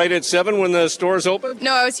here right at 7 when the stores opened?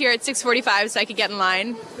 No, I was here at 6:45 so I could get in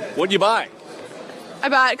line. What'd you buy? I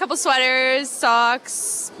bought a couple sweaters,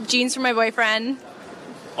 socks, jeans for my boyfriend.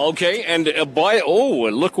 Okay, and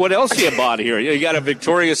look what else you bought here. You got a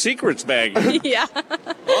Victoria's Secrets bag. Yeah.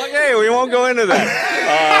 Okay, we won't go into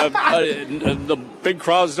that. The big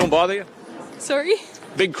crowds don't bother you? Sorry?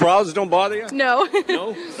 Big crowds don't bother you? No.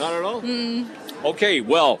 No? Not at all? Okay,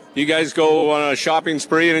 well, you guys go on a shopping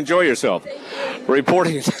spree and enjoy yourself.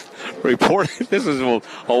 Reporting. This is a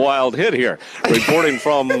wild hit here. Reporting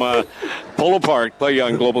from Polo Park, Clay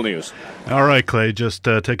Young, Global News. All right, Clay, just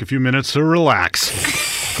take a few minutes to relax.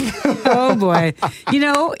 Oh, boy.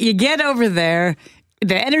 You get over there.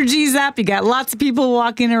 The energy's up. You got lots of people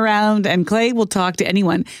walking around, and Clay will talk to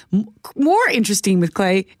anyone. More interesting with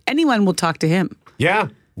Clay, anyone will talk to him.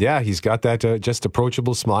 Yeah, he's got that just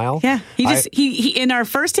approachable smile. Yeah, he in our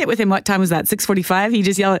first hit with him, what time was that? 6:45. He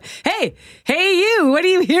just yelled, "Hey, you! What are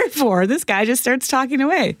you here for?" This guy just starts talking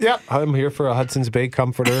away. Yeah, I'm here for a Hudson's Bay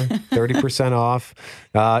comforter, 30% off.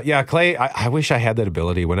 Clay, I wish I had that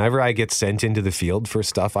ability. Whenever I get sent into the field for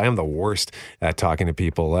stuff, I am the worst at talking to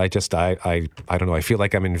people. I don't know. I feel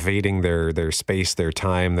like I'm invading their space, their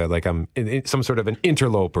time. That like I'm some sort of an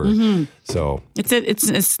interloper. Mm-hmm. So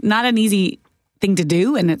it's not an easy thing to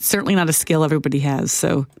do, and it's certainly not a skill everybody has,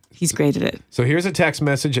 so he's great at it. So here's a text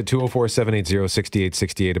message at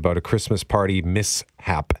 204-780-6868 about a Christmas party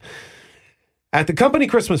mishap. At the company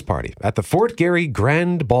Christmas party at the Fort Garry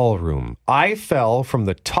Grand Ballroom, I fell from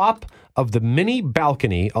the top of the mini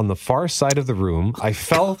balcony on the far side of the room. I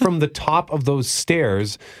fell from the top of those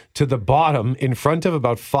stairs to the bottom in front of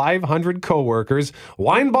about 500 coworkers.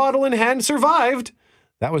 Wine bottle in hand, survived.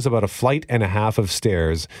 That was about a flight and a half of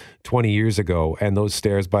stairs 20 years ago. And those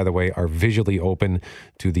stairs, by the way, are visually open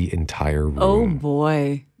to the entire room. Oh,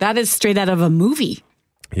 boy. That is straight out of a movie.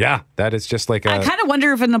 Yeah, that is just like I kind of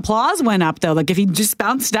wonder if an applause went up, though. Like if he just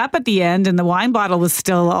bounced up at the end and the wine bottle was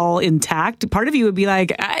still all intact, part of you would be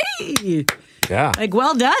like, hey. Yeah. Like,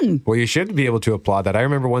 well done. Well, you should be able to applaud that. I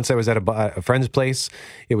remember once I was at a friend's place.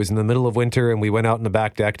 It was in the middle of winter, and we went out in the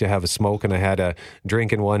back deck to have a smoke, and I had a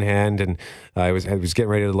drink in one hand, and I was getting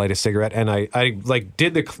ready to light a cigarette, and I like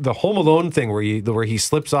did the Home Alone thing where he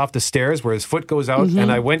slips off the stairs where his foot goes out,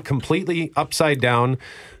 and I went completely upside down,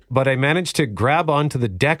 but I managed to grab onto the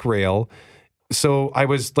deck rail. So I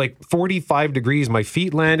was like 45 degrees. My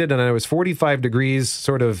feet landed, and I was 45 degrees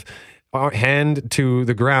sort of hand to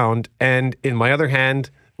the ground, and in my other hand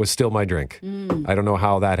was still my drink. I don't know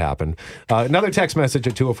how that happened. Another text message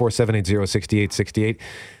at 204-780-6868.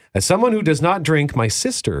 As someone who does not drink, my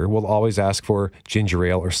sister will always ask for ginger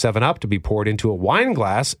ale or 7-Up to be poured into a wine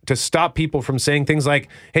glass to stop people from saying things like,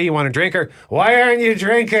 hey, you want a drink? Or why aren't you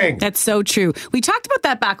drinking? That's so true. We talked about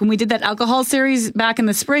that back when we did that alcohol series back in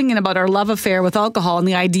the spring and about our love affair with alcohol and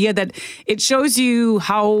the idea that it shows you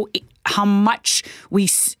how much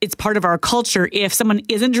it's part of our culture if someone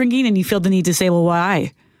isn't drinking and you feel the need to say, well,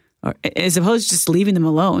 why? Or, as opposed to just leaving them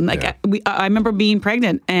alone. Like I remember being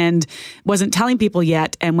pregnant and wasn't telling people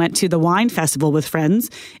yet and went to the wine festival with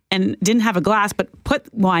friends and didn't have a glass, but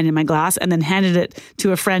put wine in my glass and then handed it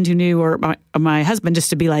to a friend who knew or my husband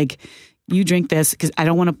just to be like, you drink this because I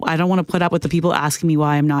don't want to put up with the people asking me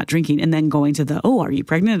why I'm not drinking and then going to are you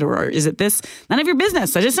pregnant or is it this? None of your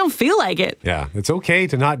business. I just don't feel like it. Yeah, it's okay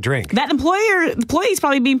to not drink. That employee's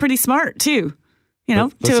probably being pretty smart too.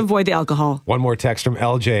 To avoid the alcohol. One more text from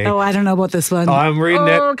LJ. Oh, I don't know about this one. I'm reading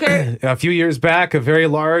it. Okay. A few years back, a very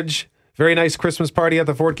large, very nice Christmas party at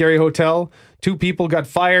the Fort Garry Hotel. 2 people got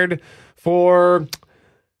fired for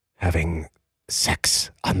having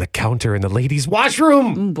sex on the counter in the ladies'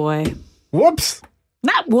 washroom. Oh, boy. Whoops.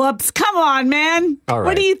 Not whoops. Come on, man. All right.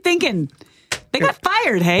 What are you thinking? They got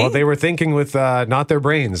fired, hey? Well, they were thinking with not their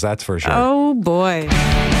brains, that's for sure. Oh, boy.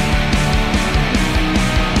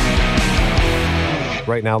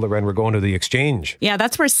 Right now, Loren, we're going to the Exchange. Yeah,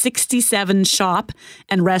 that's where 67 shop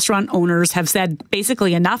and restaurant owners have said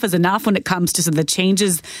basically enough is enough when it comes to the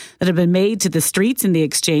changes that have been made to the streets in the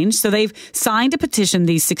Exchange. So they've signed a petition,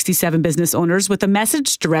 these 67 business owners, with a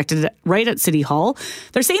message directed right at City Hall.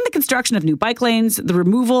 They're saying the construction of new bike lanes, the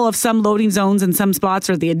removal of some loading zones in some spots,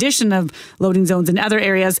 or the addition of loading zones in other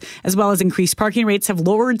areas, as well as increased parking rates, have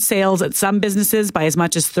lowered sales at some businesses by as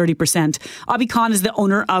much as 30%. Abhi Khan is the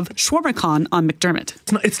owner of Shawarma Khan on McDermott.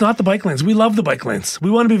 It's not the bike lanes. We love the bike lanes. We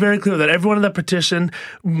want to be very clear that everyone in that petition,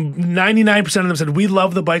 99% of them said, we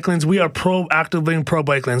love the bike lanes. We are actively pro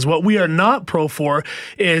bike lanes. What we are not pro for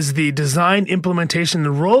is the design, implementation,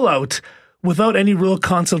 and rollout without any real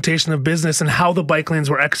consultation of business and how the bike lanes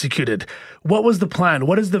were executed. What was the plan?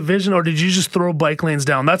 What is the vision? Or did you just throw bike lanes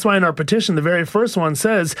down? That's why in our petition, the very first one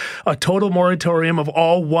says a total moratorium of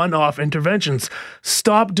all one-off interventions.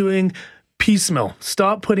 Stop doing piecemeal.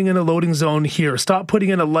 Stop putting in a loading zone here. Stop putting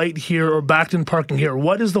in a light here or backed in parking here.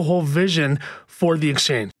 What is the whole vision for the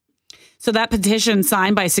Exchange? So that petition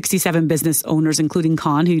signed by 67 business owners, including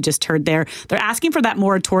Khan, who you just heard there, they're asking for that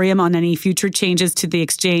moratorium on any future changes to the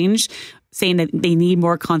Exchange saying that they need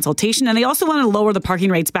more consultation. And they also want to lower the parking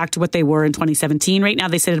rates back to what they were in 2017. Right now,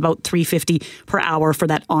 they sit at about $3.50 per hour for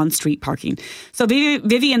that on-street parking. So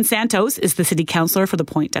Vivian Santos is the city councillor for the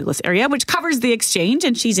Point Douglas area, which covers the Exchange,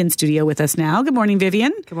 and she's in studio with us now. Good morning,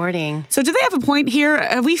 Vivian. Good morning. So do they have a point here?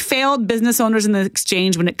 Have we failed business owners in the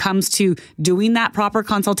Exchange when it comes to doing that proper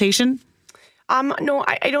consultation? No,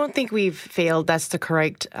 I don't think we've failed. That's the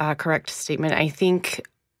correct statement. I think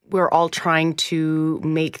we're all trying to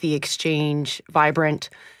make the Exchange vibrant,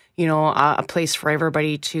 a place for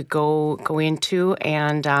everybody to go into.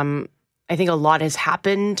 And I think a lot has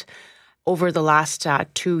happened over the last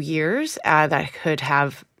 2 years that could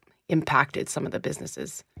have impacted some of the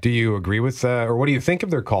businesses. Do you agree with, or what do you think of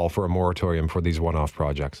their call for a moratorium for these one-off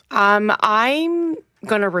projects? I'm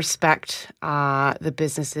going to respect the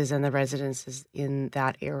businesses and the residences in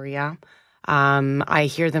that area. I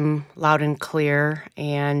hear them loud and clear,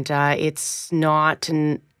 and it's not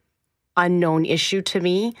an unknown issue to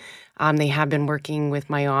me. They have been working with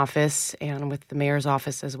my office and with the mayor's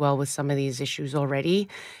office as well with some of these issues already.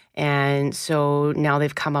 And so now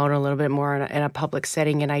they've come out a little bit more in a public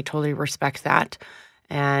setting, and I totally respect that.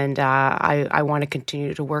 And I want to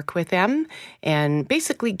continue to work with them and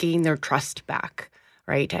basically gain their trust back.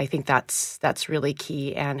 Right. I think that's really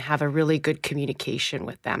key, and have a really good communication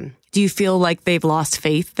with them. Do you feel like they've lost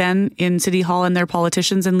faith then in City Hall and their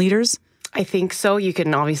politicians and leaders? I think so. You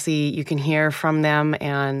can hear from them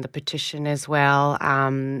and the petition as well.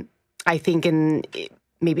 I think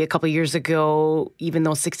maybe a couple of years ago, even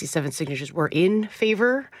though 67 signatures were in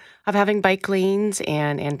favor of having bike lanes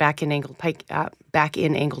and back in angled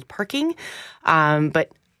parking, but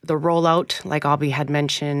the rollout, like Albie had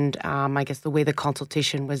mentioned, I guess the way the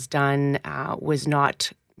consultation was done was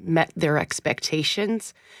not met their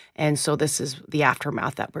expectations. And so this is the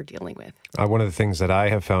aftermath that we're dealing with. One of the things that I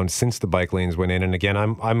have found since the bike lanes went in, and again,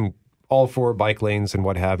 I'm all for bike lanes and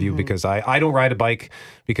what have you, because I don't ride a bike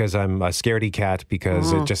because I'm a scaredy cat,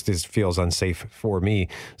 because it just feels unsafe for me.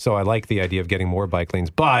 So I like the idea of getting more bike lanes.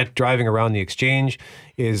 But driving around the Exchange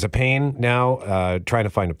is a pain now. Trying to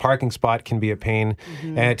find a parking spot can be a pain.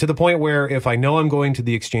 And to the point where if I know I'm going to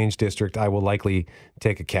the Exchange District, I will likely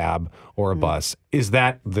take a cab or a bus. Is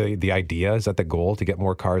that the idea? Is that the goal, to get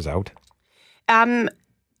more cars out? You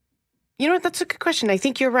know what? That's a good question. I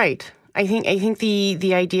think you're right. I think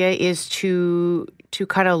the idea is to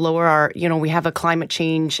kind of lower our, we have a climate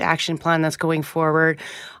change action plan that's going forward.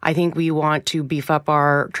 I think we want to beef up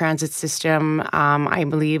our transit system. I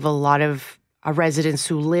believe a lot of residents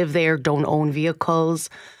who live there don't own vehicles,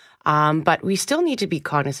 but we still need to be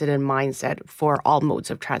cognizant and mindset for all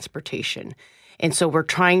modes of transportation. And so we're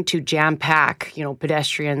trying to jam pack,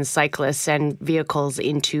 pedestrians, cyclists, and vehicles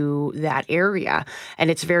into that area. And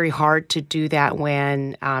it's very hard to do that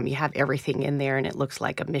when you have everything in there and it looks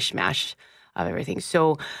like a mishmash of everything.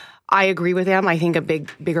 So I agree with them. I think a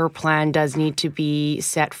bigger plan does need to be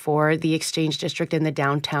set for the Exchange District and the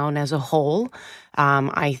downtown as a whole.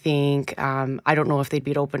 I think, I don't know if they'd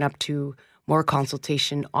be open up to more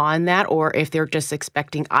consultation on that, or if they're just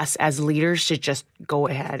expecting us as leaders to just go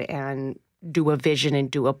ahead and do a vision and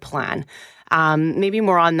do a plan. Maybe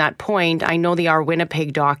more on that point, I know the Our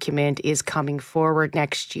Winnipeg document is coming forward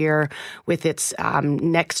next year with its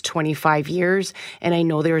next 25 years, and I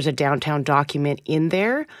know there's a downtown document in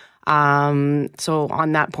there. So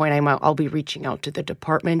on that point, I'll be reaching out to the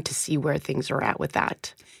department to see where things are at with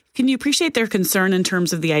that. Can you appreciate their concern in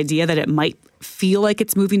terms of the idea that it might feel like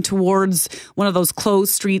it's moving towards one of those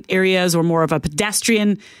closed street areas or more of a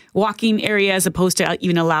pedestrian walking area as opposed to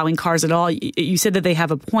even allowing cars at all? You said that they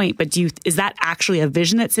have a point, but is that actually a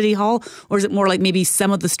vision at City Hall? Or is it more like maybe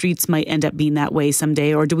some of the streets might end up being that way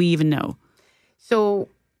someday, or do we even know? So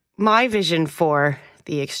my vision for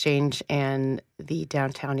the Exchange and the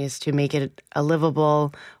downtown is to make it a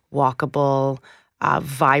livable, walkable,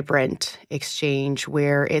 vibrant Exchange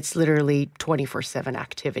where it's literally 24/7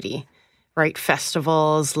 activity, right?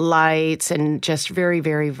 Festivals, lights, and just very,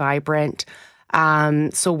 very vibrant.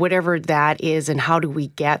 So whatever that is and how do we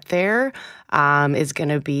get there is going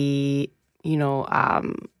to be, it's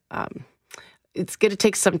going to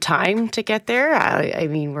take some time to get there. I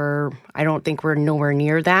don't think we're nowhere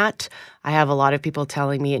near that. I have a lot of people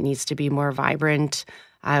telling me it needs to be more vibrant.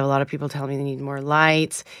 I have a lot of people telling me they need more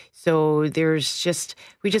lights. So we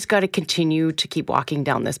just got to continue to keep walking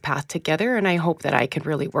down this path together. And I hope that I can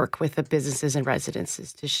really work with the businesses and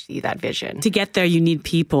residences to see that vision. To get there, you need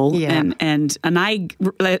people. Yeah. And I,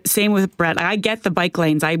 same with Brett, I get the bike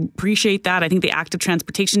lanes. I appreciate that. I think the active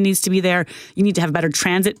transportation needs to be there. You need to have a better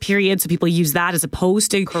transit period so people use that as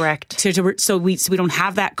opposed to. Correct. So we don't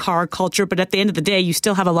have that car culture. But at the end of the day, you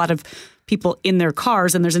still have a lot of people in their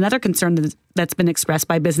cars. And there's another concern that's been expressed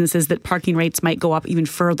by businesses that parking rates might go up even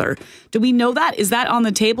further. Do we know that? Is that on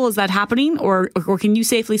the table? Is that happening? Or can you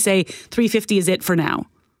safely say $350 is it for now?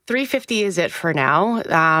 $350 is it for now.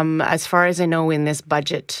 As far as I know, in this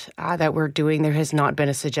budget that we're doing, there has not been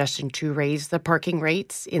a suggestion to raise the parking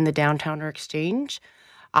rates in the downtown or exchange.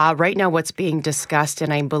 Right now, what's being discussed,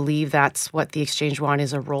 and I believe that's what the exchange want,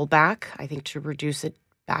 is a rollback, I think, to reduce it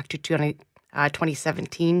back to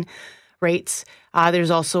 2017 rates.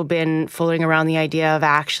 There's also been fooling around the idea of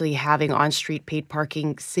actually having on-street paid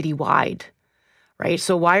parking citywide, right?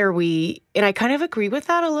 So why are we, and I kind of agree with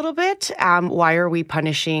that a little bit, why are we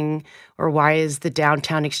punishing, or why is the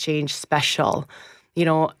downtown exchange special? You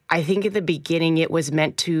know, I think at the beginning it was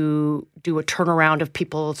meant to do a turnaround of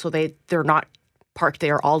people so they're not parked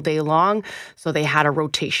there all day long. So they had a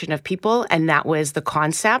rotation of people, and that was the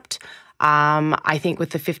concept. I think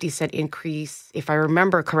with the 50-cent increase, if I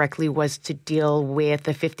remember correctly, was to deal with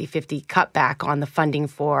the 50-50 cutback on the funding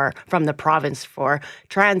from the province for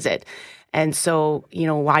transit. And so, you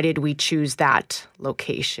know, why did we choose that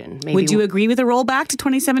location? Would you agree with a rollback to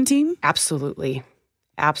 2017? Absolutely.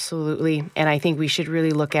 Absolutely. And I think we should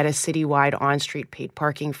really look at a citywide on-street paid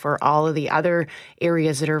parking for all of the other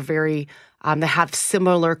areas that are very that have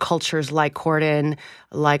similar cultures like Corden,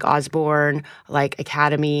 like Osborne, like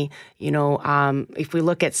Academy. You know, if we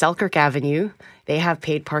look at Selkirk Avenue, they have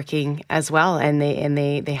paid parking as well, and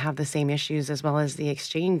they have the same issues as well as the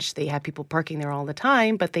exchange. They have people parking there all the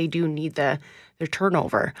time, but they do need their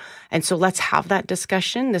turnover. And so let's have that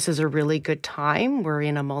discussion. This is a really good time. We're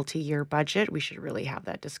in a multi-year budget. We should really have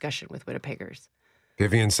that discussion with Winnipeggers.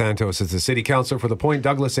 Vivian Santos is the city councilor for the Point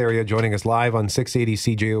Douglas area, joining us live on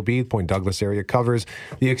 680 CJOB. Point Douglas area covers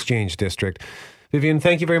the Exchange District. Vivian,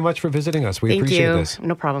 thank you very much for visiting us. We appreciate this.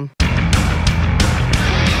 No problem.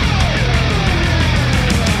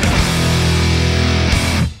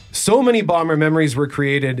 So many Bomber memories were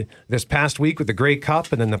created this past week with the Grey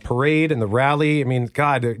Cup and then the parade and the rally. I mean,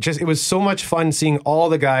 God, it was so much fun seeing all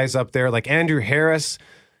the guys up there, like Andrew Harris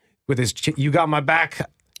with his "You Got My Back."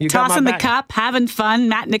 Tossing the cup, having fun.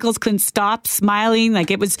 Matt Nichols couldn't stop smiling. Like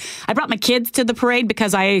it was, I brought my kids to the parade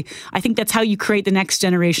because I think that's how you create the next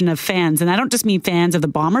generation of fans. And I don't just mean fans of the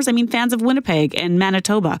Bombers, I mean fans of Winnipeg and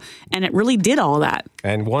Manitoba. And it really did all that.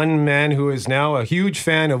 And one man who is now a huge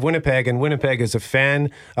fan of Winnipeg, and Winnipeg is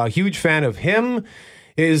a huge fan of him,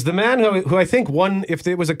 is the man who I think won, if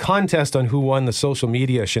there was a contest on who won the social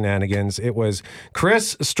media shenanigans, it was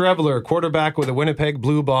Chris Streveler, quarterback with the Winnipeg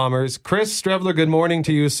Blue Bombers. Chris Streveler, good morning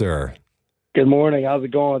to you, sir. Good morning. How's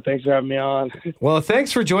it going? Thanks for having me on. Well,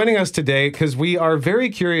 thanks for joining us today, because we are very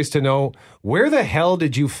curious to know, where the hell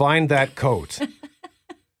did you find that coat?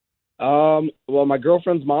 Well, my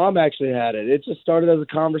girlfriend's mom actually had it. It just started as a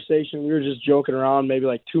conversation. We were just joking around maybe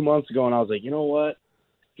like 2 months ago, and I was like, you know what?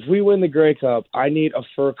 If we win the Grey Cup, I need a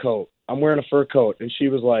fur coat. I'm wearing a fur coat. And she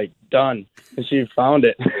was like, done. And she found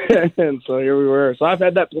it. And so here we were. So I've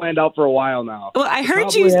had that planned out for a while now. Well, I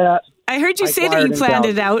heard you say that you planned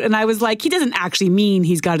it out. And I was like, he doesn't actually mean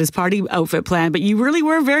he's got his party outfit planned. But you really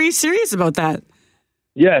were very serious about that.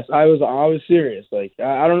 Yes, I was serious. Like,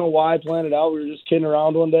 I don't know why I planned it out. We were just kidding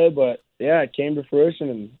around one day. But yeah, it came to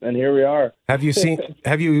fruition, and here we are. Have you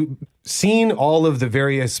seen all of the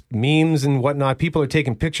various memes and whatnot? People are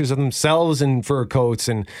taking pictures of themselves in fur coats,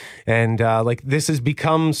 and like this has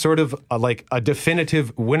become sort of like a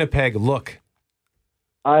definitive Winnipeg look.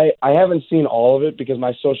 I haven't seen all of it because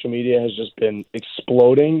my social media has just been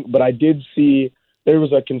exploding, but I did see there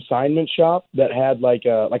was a consignment shop that had like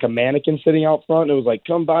a mannequin sitting out front. It was like,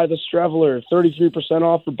 come buy the Streveler, 33%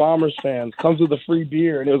 off for Bombers fans. Comes with a free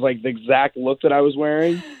beer. And it was like the exact look that I was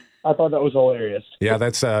wearing. I thought that was hilarious. Yeah,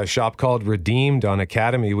 that's a shop called Redeemed on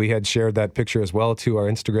Academy. We had shared that picture as well to our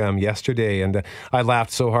Instagram yesterday. And I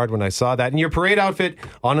laughed so hard when I saw that. And your parade outfit,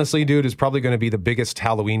 honestly, dude, is probably going to be the biggest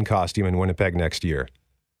Halloween costume in Winnipeg next year.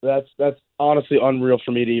 That's honestly unreal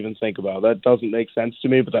for me to even think about. That doesn't make sense to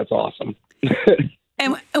me, but that's awesome.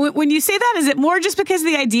 And when you say that, is it more just because of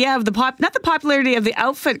the idea of not the popularity of the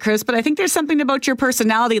outfit, Chris, but I think there's something about your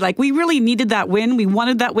personality. Like, we really needed that win. We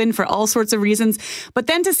wanted that win for all sorts of reasons. But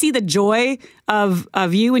then to see the joy of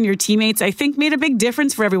you and your teammates, I think made a big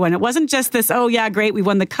difference for everyone. It wasn't just this, oh, yeah, great, we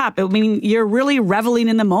won the cup. I mean, you're really reveling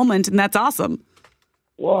in the moment, and that's awesome.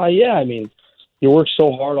 Well, yeah, I mean, you work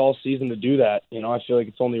so hard all season to do that. You know, I feel like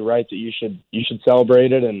it's only right that you should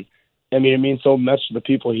celebrate it. And I mean, it means so much to the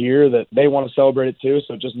people here that they want to celebrate it too.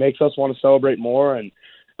 So it just makes us want to celebrate more. And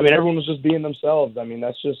I mean, everyone was just being themselves. I mean,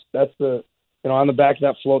 that's the on the back of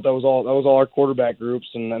that float, that was all our quarterback groups,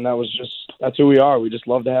 and that's who we are. We just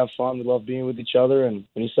love to have fun. We love being with each other, and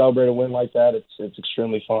when you celebrate a win like that, it's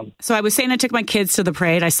extremely fun. So I was saying I took my kids to the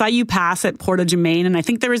parade. I saw you pass at Portage and Main, and I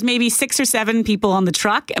think there was maybe 6 or 7 people on the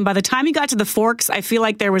truck. And by the time you got to the Forks, I feel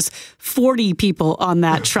like there was 40 people on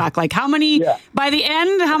that truck. Like how many? Yeah. By the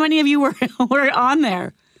end, how many of you were on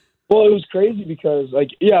there? Well, it was crazy because,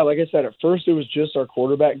 like I said, at first it was just our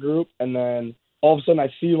quarterback group, and then all of a sudden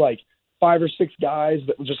I see like 5 or 6 guys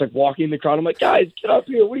that were just like walking in the crowd. I'm like, guys, get up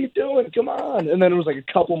here. What are you doing? Come on. And then it was like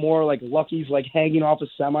a couple more like Lucky's like hanging off a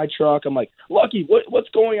semi truck. I'm like, Lucky, what's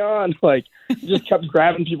going on? Like, just kept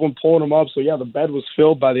grabbing people and pulling them up. So yeah, the bed was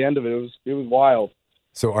filled by the end of it. It was wild.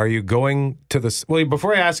 So are you going to the? Well,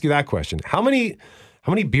 before I ask you that question, how many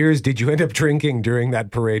beers did you end up drinking during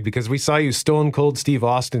that parade? Because we saw you stone cold Steve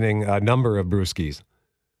Austining a number of brewskis.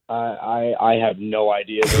 I have no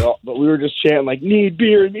idea, but we were just chanting like "need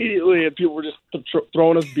beer immediately," and people were just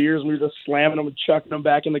throwing us beers, and we were just slamming them and chucking them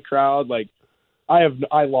back in the crowd. Like I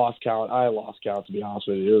lost count. To be honest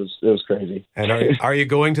with you, it was crazy. And are you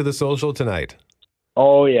going to the social tonight?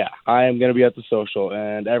 Oh yeah, I am going to be at the social,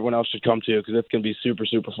 and everyone else should come too because it's going to be super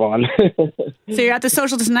super fun. So you're at the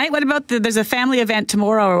social tonight. What about there's a family event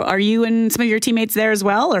tomorrow? Are you and some of your teammates there as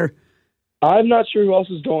well, or? I'm not sure who else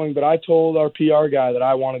is going, but I told our PR guy that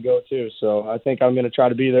I want to go too. So I think I'm going to try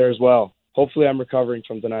to be there as well. Hopefully I'm recovering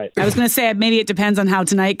from tonight. I was going to say, maybe it depends on how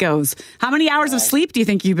tonight goes. How many hours of sleep do you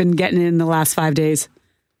think you've been getting in the last 5 days?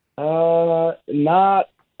 Not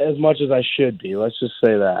as much as I should be. Let's just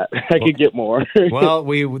say that. I could get more. Well,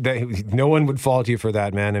 no one would fault you for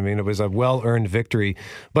that, man. I mean, it was a well-earned victory.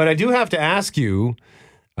 But I do have to ask you,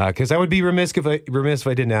 because I would be remiss if I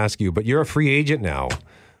didn't ask you, but you're a free agent now.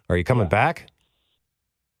 Are you coming back?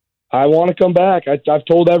 I want to come back. I've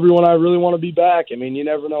told everyone I really want to be back. I mean, you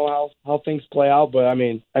never know how things play out, but I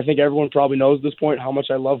mean, I think everyone probably knows at this point how much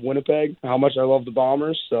I love Winnipeg, how much I love the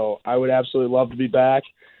Bombers. So I would absolutely love to be back.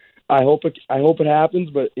 I hope it happens,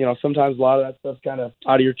 but sometimes a lot of that stuff's kind of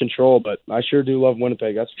out of your control. But I sure do love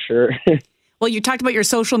Winnipeg, that's for sure. Well, you talked about your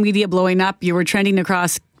social media blowing up. You were trending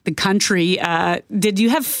across the country. Did you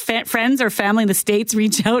have friends or family in the States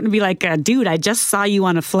reach out and be like, dude, I just saw you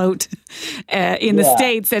on a float in the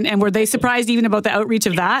States, and were they surprised even about the outreach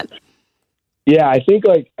of that? Yeah, I think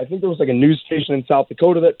there was like a news station in South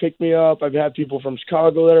Dakota that picked me up. I've had people from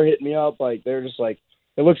Chicago that are hitting me up. Like, they're just like,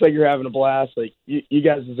 it looks like you're having a blast. Like, you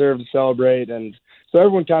guys deserve to celebrate. And so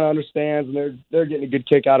everyone kind of understands, and they're getting a good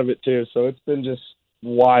kick out of it too. So it's been just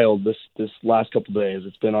wild this last couple of days.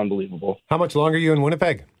 It's been unbelievable. How much longer are you in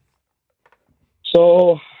Winnipeg?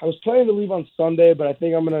 So I was planning to leave on Sunday, but I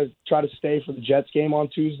think I'm going to try to stay for the Jets game on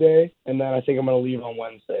Tuesday, and then I think I'm going to leave on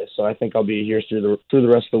Wednesday. So I think I'll be here through the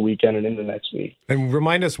rest of the weekend and into next week. And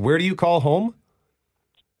remind us, where do you call home?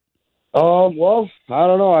 Well, I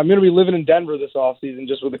don't know. I'm going to be living in Denver this offseason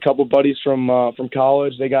just with a couple buddies from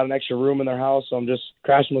college. They got an extra room in their house, so I'm just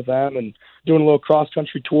crashing with them and doing a little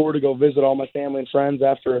cross-country tour to go visit all my family and friends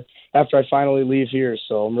after I finally leave here.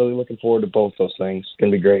 So I'm really looking forward to both those things. It's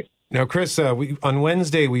going to be great. Now, Chris, on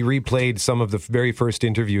Wednesday, we replayed some of the very first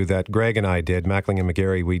interview that Greg and I did, Mackling and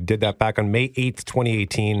McGarry. We did that back on May 8th,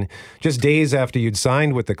 2018, just days after you'd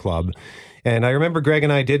signed with the club. And I remember Greg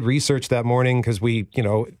and I did research that morning because we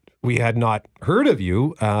had not heard of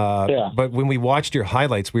you. But when we watched your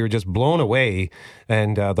highlights, we were just blown away.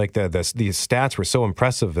 And the stats were so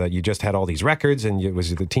impressive that you just had all these records, and it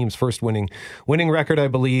was the team's first winning record, I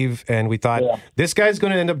believe. And we thought, this guy's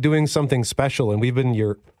going to end up doing something special. And we've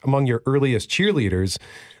been among your earliest cheerleaders.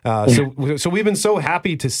 So we've been so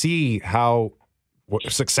happy to see how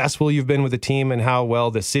successful you've been with the team and how well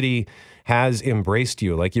the city has embraced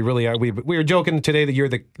you. Like, you really are. We were joking today that you're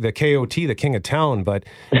the KOT, the king of town, but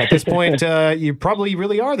at this point, you probably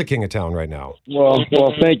really are the king of town right now. Well,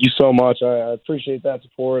 thank you so much. I appreciate that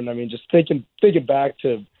support. And I mean, just thinking back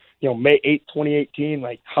to, May 8th, 2018,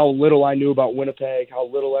 like how little I knew about Winnipeg, how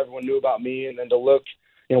little everyone knew about me, and then to look,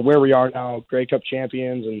 where we are now, Grey Cup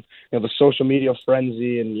champions, and, the social media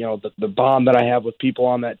frenzy, and, the bond that I have with people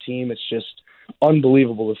on that team. It's just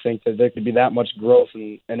unbelievable to think that there could be that much growth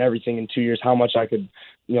and everything in 2 years, how much I could,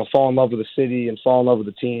 fall in love with the city and fall in love with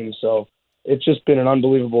the team. So it's just been an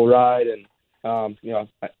unbelievable ride. And,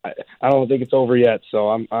 I don't think it's over yet. So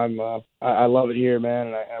I love it here, man.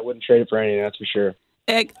 And I wouldn't trade it for anything. That's for sure.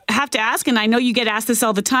 I have to ask, and I know you get asked this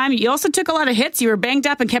all the time, you also took a lot of hits. You were banged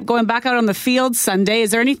up and kept going back out on the field Sunday.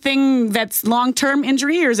 Is there anything that's long-term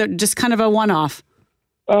injury, or is it just kind of a one-off?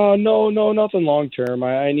 No, nothing long-term.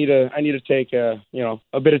 I need to take a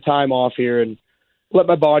bit of time off here and let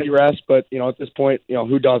my body rest. But, at this point,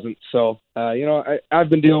 who doesn't? So, I've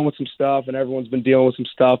been dealing with some stuff, and everyone's been dealing with some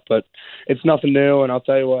stuff, but it's nothing new. And I'll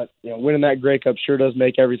tell you what, winning that Grey Cup sure does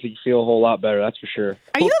make everything feel a whole lot better. That's for sure.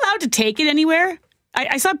 Are you allowed to take it anywhere?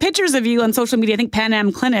 I saw pictures of you on social media. I think Pan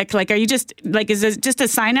Am Clinic. Like, are you just is it just a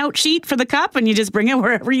sign out sheet for the cup, and you just bring it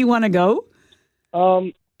wherever you want to go?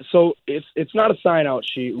 So it's not a sign out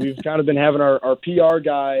sheet. We've kind of been having our PR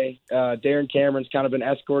guy, Darren Cameron's kind of been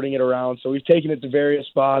escorting it around. So we've taken it to various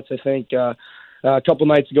spots. I think a couple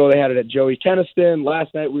nights ago they had it at Joey Kenniston.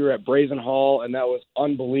 Last night we were at Brazen Hall, and that was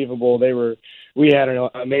unbelievable. We had an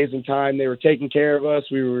amazing time. They were taking care of us.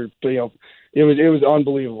 We were, it was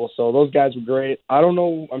unbelievable. So those guys were great. I don't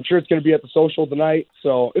know. I'm sure it's going to be at the social tonight.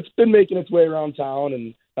 So it's been making its way around town,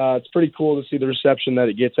 and it's pretty cool to see the reception that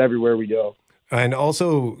it gets everywhere we go. And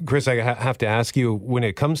also, Chris, I have to ask you, when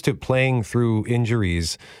it comes to playing through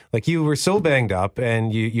injuries, like you were so banged up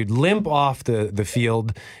and you'd limp off the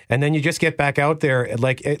field and then you just get back out there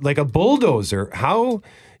like a bulldozer. How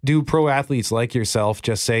do pro athletes like yourself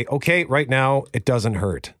just say, okay, right now it doesn't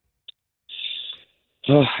hurt?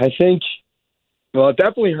 I think, it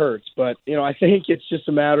definitely hurts, but, I think it's just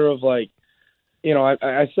a matter of I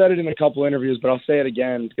said it in a couple interviews, but I'll say it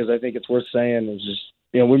again because I think it's worth saying. It's just,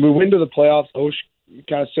 when we went into the playoffs, Osh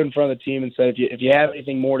kind of stood in front of the team and said, if you have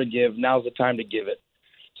anything more to give, now's the time to give it.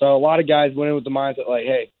 So a lot of guys went in with the mindset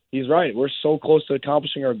hey, he's right. We're so close to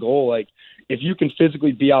accomplishing our goal. Like, if you can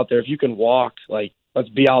physically be out there, if you can walk, let's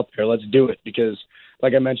be out there. Let's do it. Because,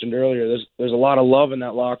 like I mentioned earlier, there's a lot of love in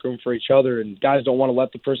that locker room for each other, and guys don't want to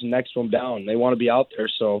let the person next to them down. They want to be out there.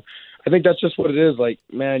 So I think that's just what it is.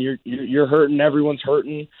 Man, you're hurting. Everyone's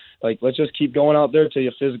hurting. Let's just keep going out there till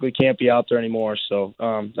you physically can't be out there anymore. So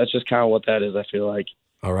that's just kind of what that is, I feel like.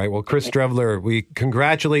 All right. Well, Chris Streveler, we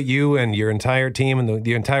congratulate you and your entire team and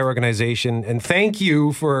the entire organization, and thank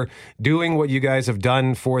you for doing what you guys have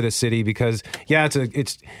done for the city. Because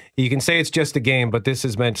it's you can say it's just a game, but this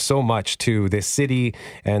has meant so much to this city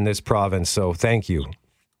and this province. So thank you.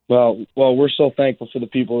 Well, we're so thankful for the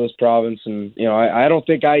people of this province, and I don't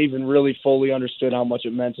think I even really fully understood how much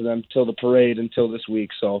it meant to them till the parade, until this week.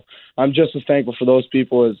 So I'm just as thankful for those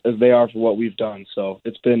people as they are for what we've done. So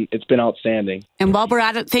it's been outstanding. And while we're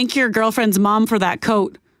at it, thank your girlfriend's mom for that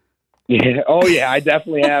coat. Yeah. Oh, yeah, I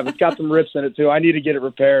definitely have. It's got some rips in it, too. I need to get it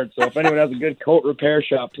repaired. So if anyone has a good coat repair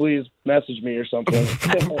shop, please message me or something.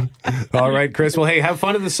 All right, Chris. Well, hey, have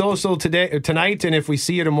fun at the social tonight. And if we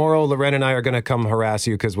see you tomorrow, Loren and I are going to come harass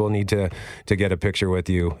you because we'll need to get a picture with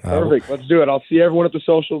you. Perfect. Let's do it. I'll see everyone at the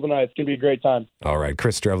social tonight. It's going to be a great time. All right.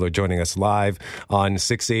 Chris Streveler joining us live on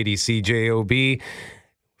 680 CJOB.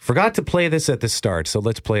 Forgot to play this at the start, so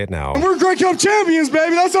let's play it now. We're Grey Cup champions,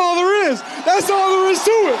 baby. That's all there is. That's all there is to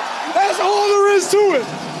it. That's all there is to it.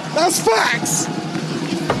 That's facts.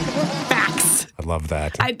 Facts. I love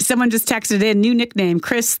that. Someone just texted in, new nickname,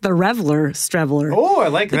 Chris the Reveler Streveler. Oh, I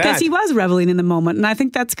like that. Because he was reveling in the moment, and I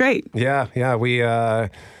think that's great. Yeah. We, the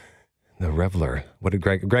Reveler. What did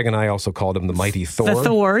Greg and I also called him the Mighty Thor? The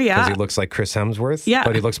Thor, yeah. Because he looks like Chris Hemsworth. Yeah.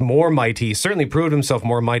 But he looks more mighty. He certainly proved himself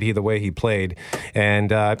more mighty the way he played.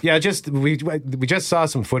 And we just saw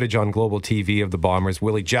some footage on Global TV of the Bombers.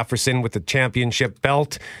 Willie Jefferson with the championship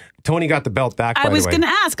belt. Tony got the belt back, by the way. I was going to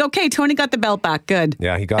ask. Okay, Tony got the belt back. Good.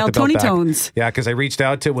 Yeah, he got the belt Tony back. Tones. Yeah, because I reached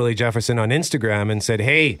out to Willie Jefferson on Instagram and said,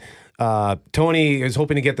 hey, Tony is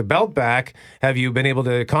hoping to get the belt back. Have you been able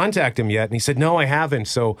to contact him yet? And he said, no, I haven't.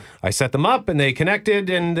 So I set them up and they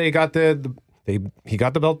connected and they got he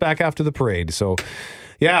got the belt back after the parade. So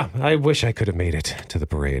yeah, I wish I could have made it to the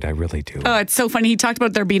parade. I really do. Oh, it's so funny. He talked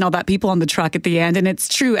about there being all that people on the truck at the end, and it's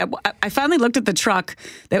true. I finally looked at the truck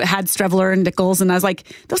that had Streveler and Nichols, and I was like,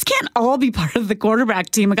 those can't all be part of the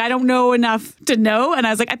quarterback team. Like, I don't know enough to know. And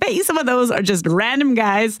I was like, I bet you some of those are just random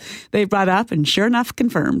guys they brought up, and sure enough,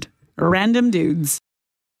 confirmed. Random dudes.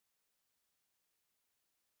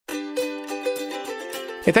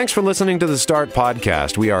 Hey, thanks for listening to the Start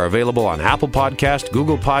Podcast. We are available on Apple Podcast,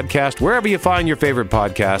 Google Podcast, wherever you find your favorite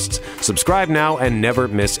podcasts. Subscribe now and never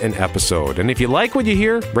miss an episode. And if you like what you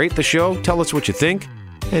hear, rate the show, tell us what you think,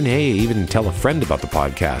 and hey, even tell a friend about the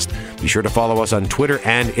podcast. Be sure to follow us on Twitter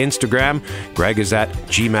and Instagram. Greg is at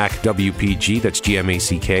GMACWPG, that's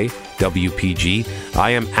GMACK WPG.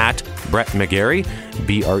 I am at Brett McGarry,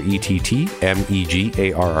 BRETTMEGARRY.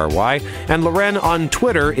 And Loren on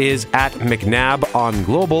Twitter is at McNabb on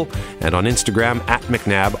Global and on Instagram at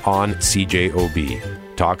McNabb on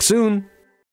CJOB. Talk soon.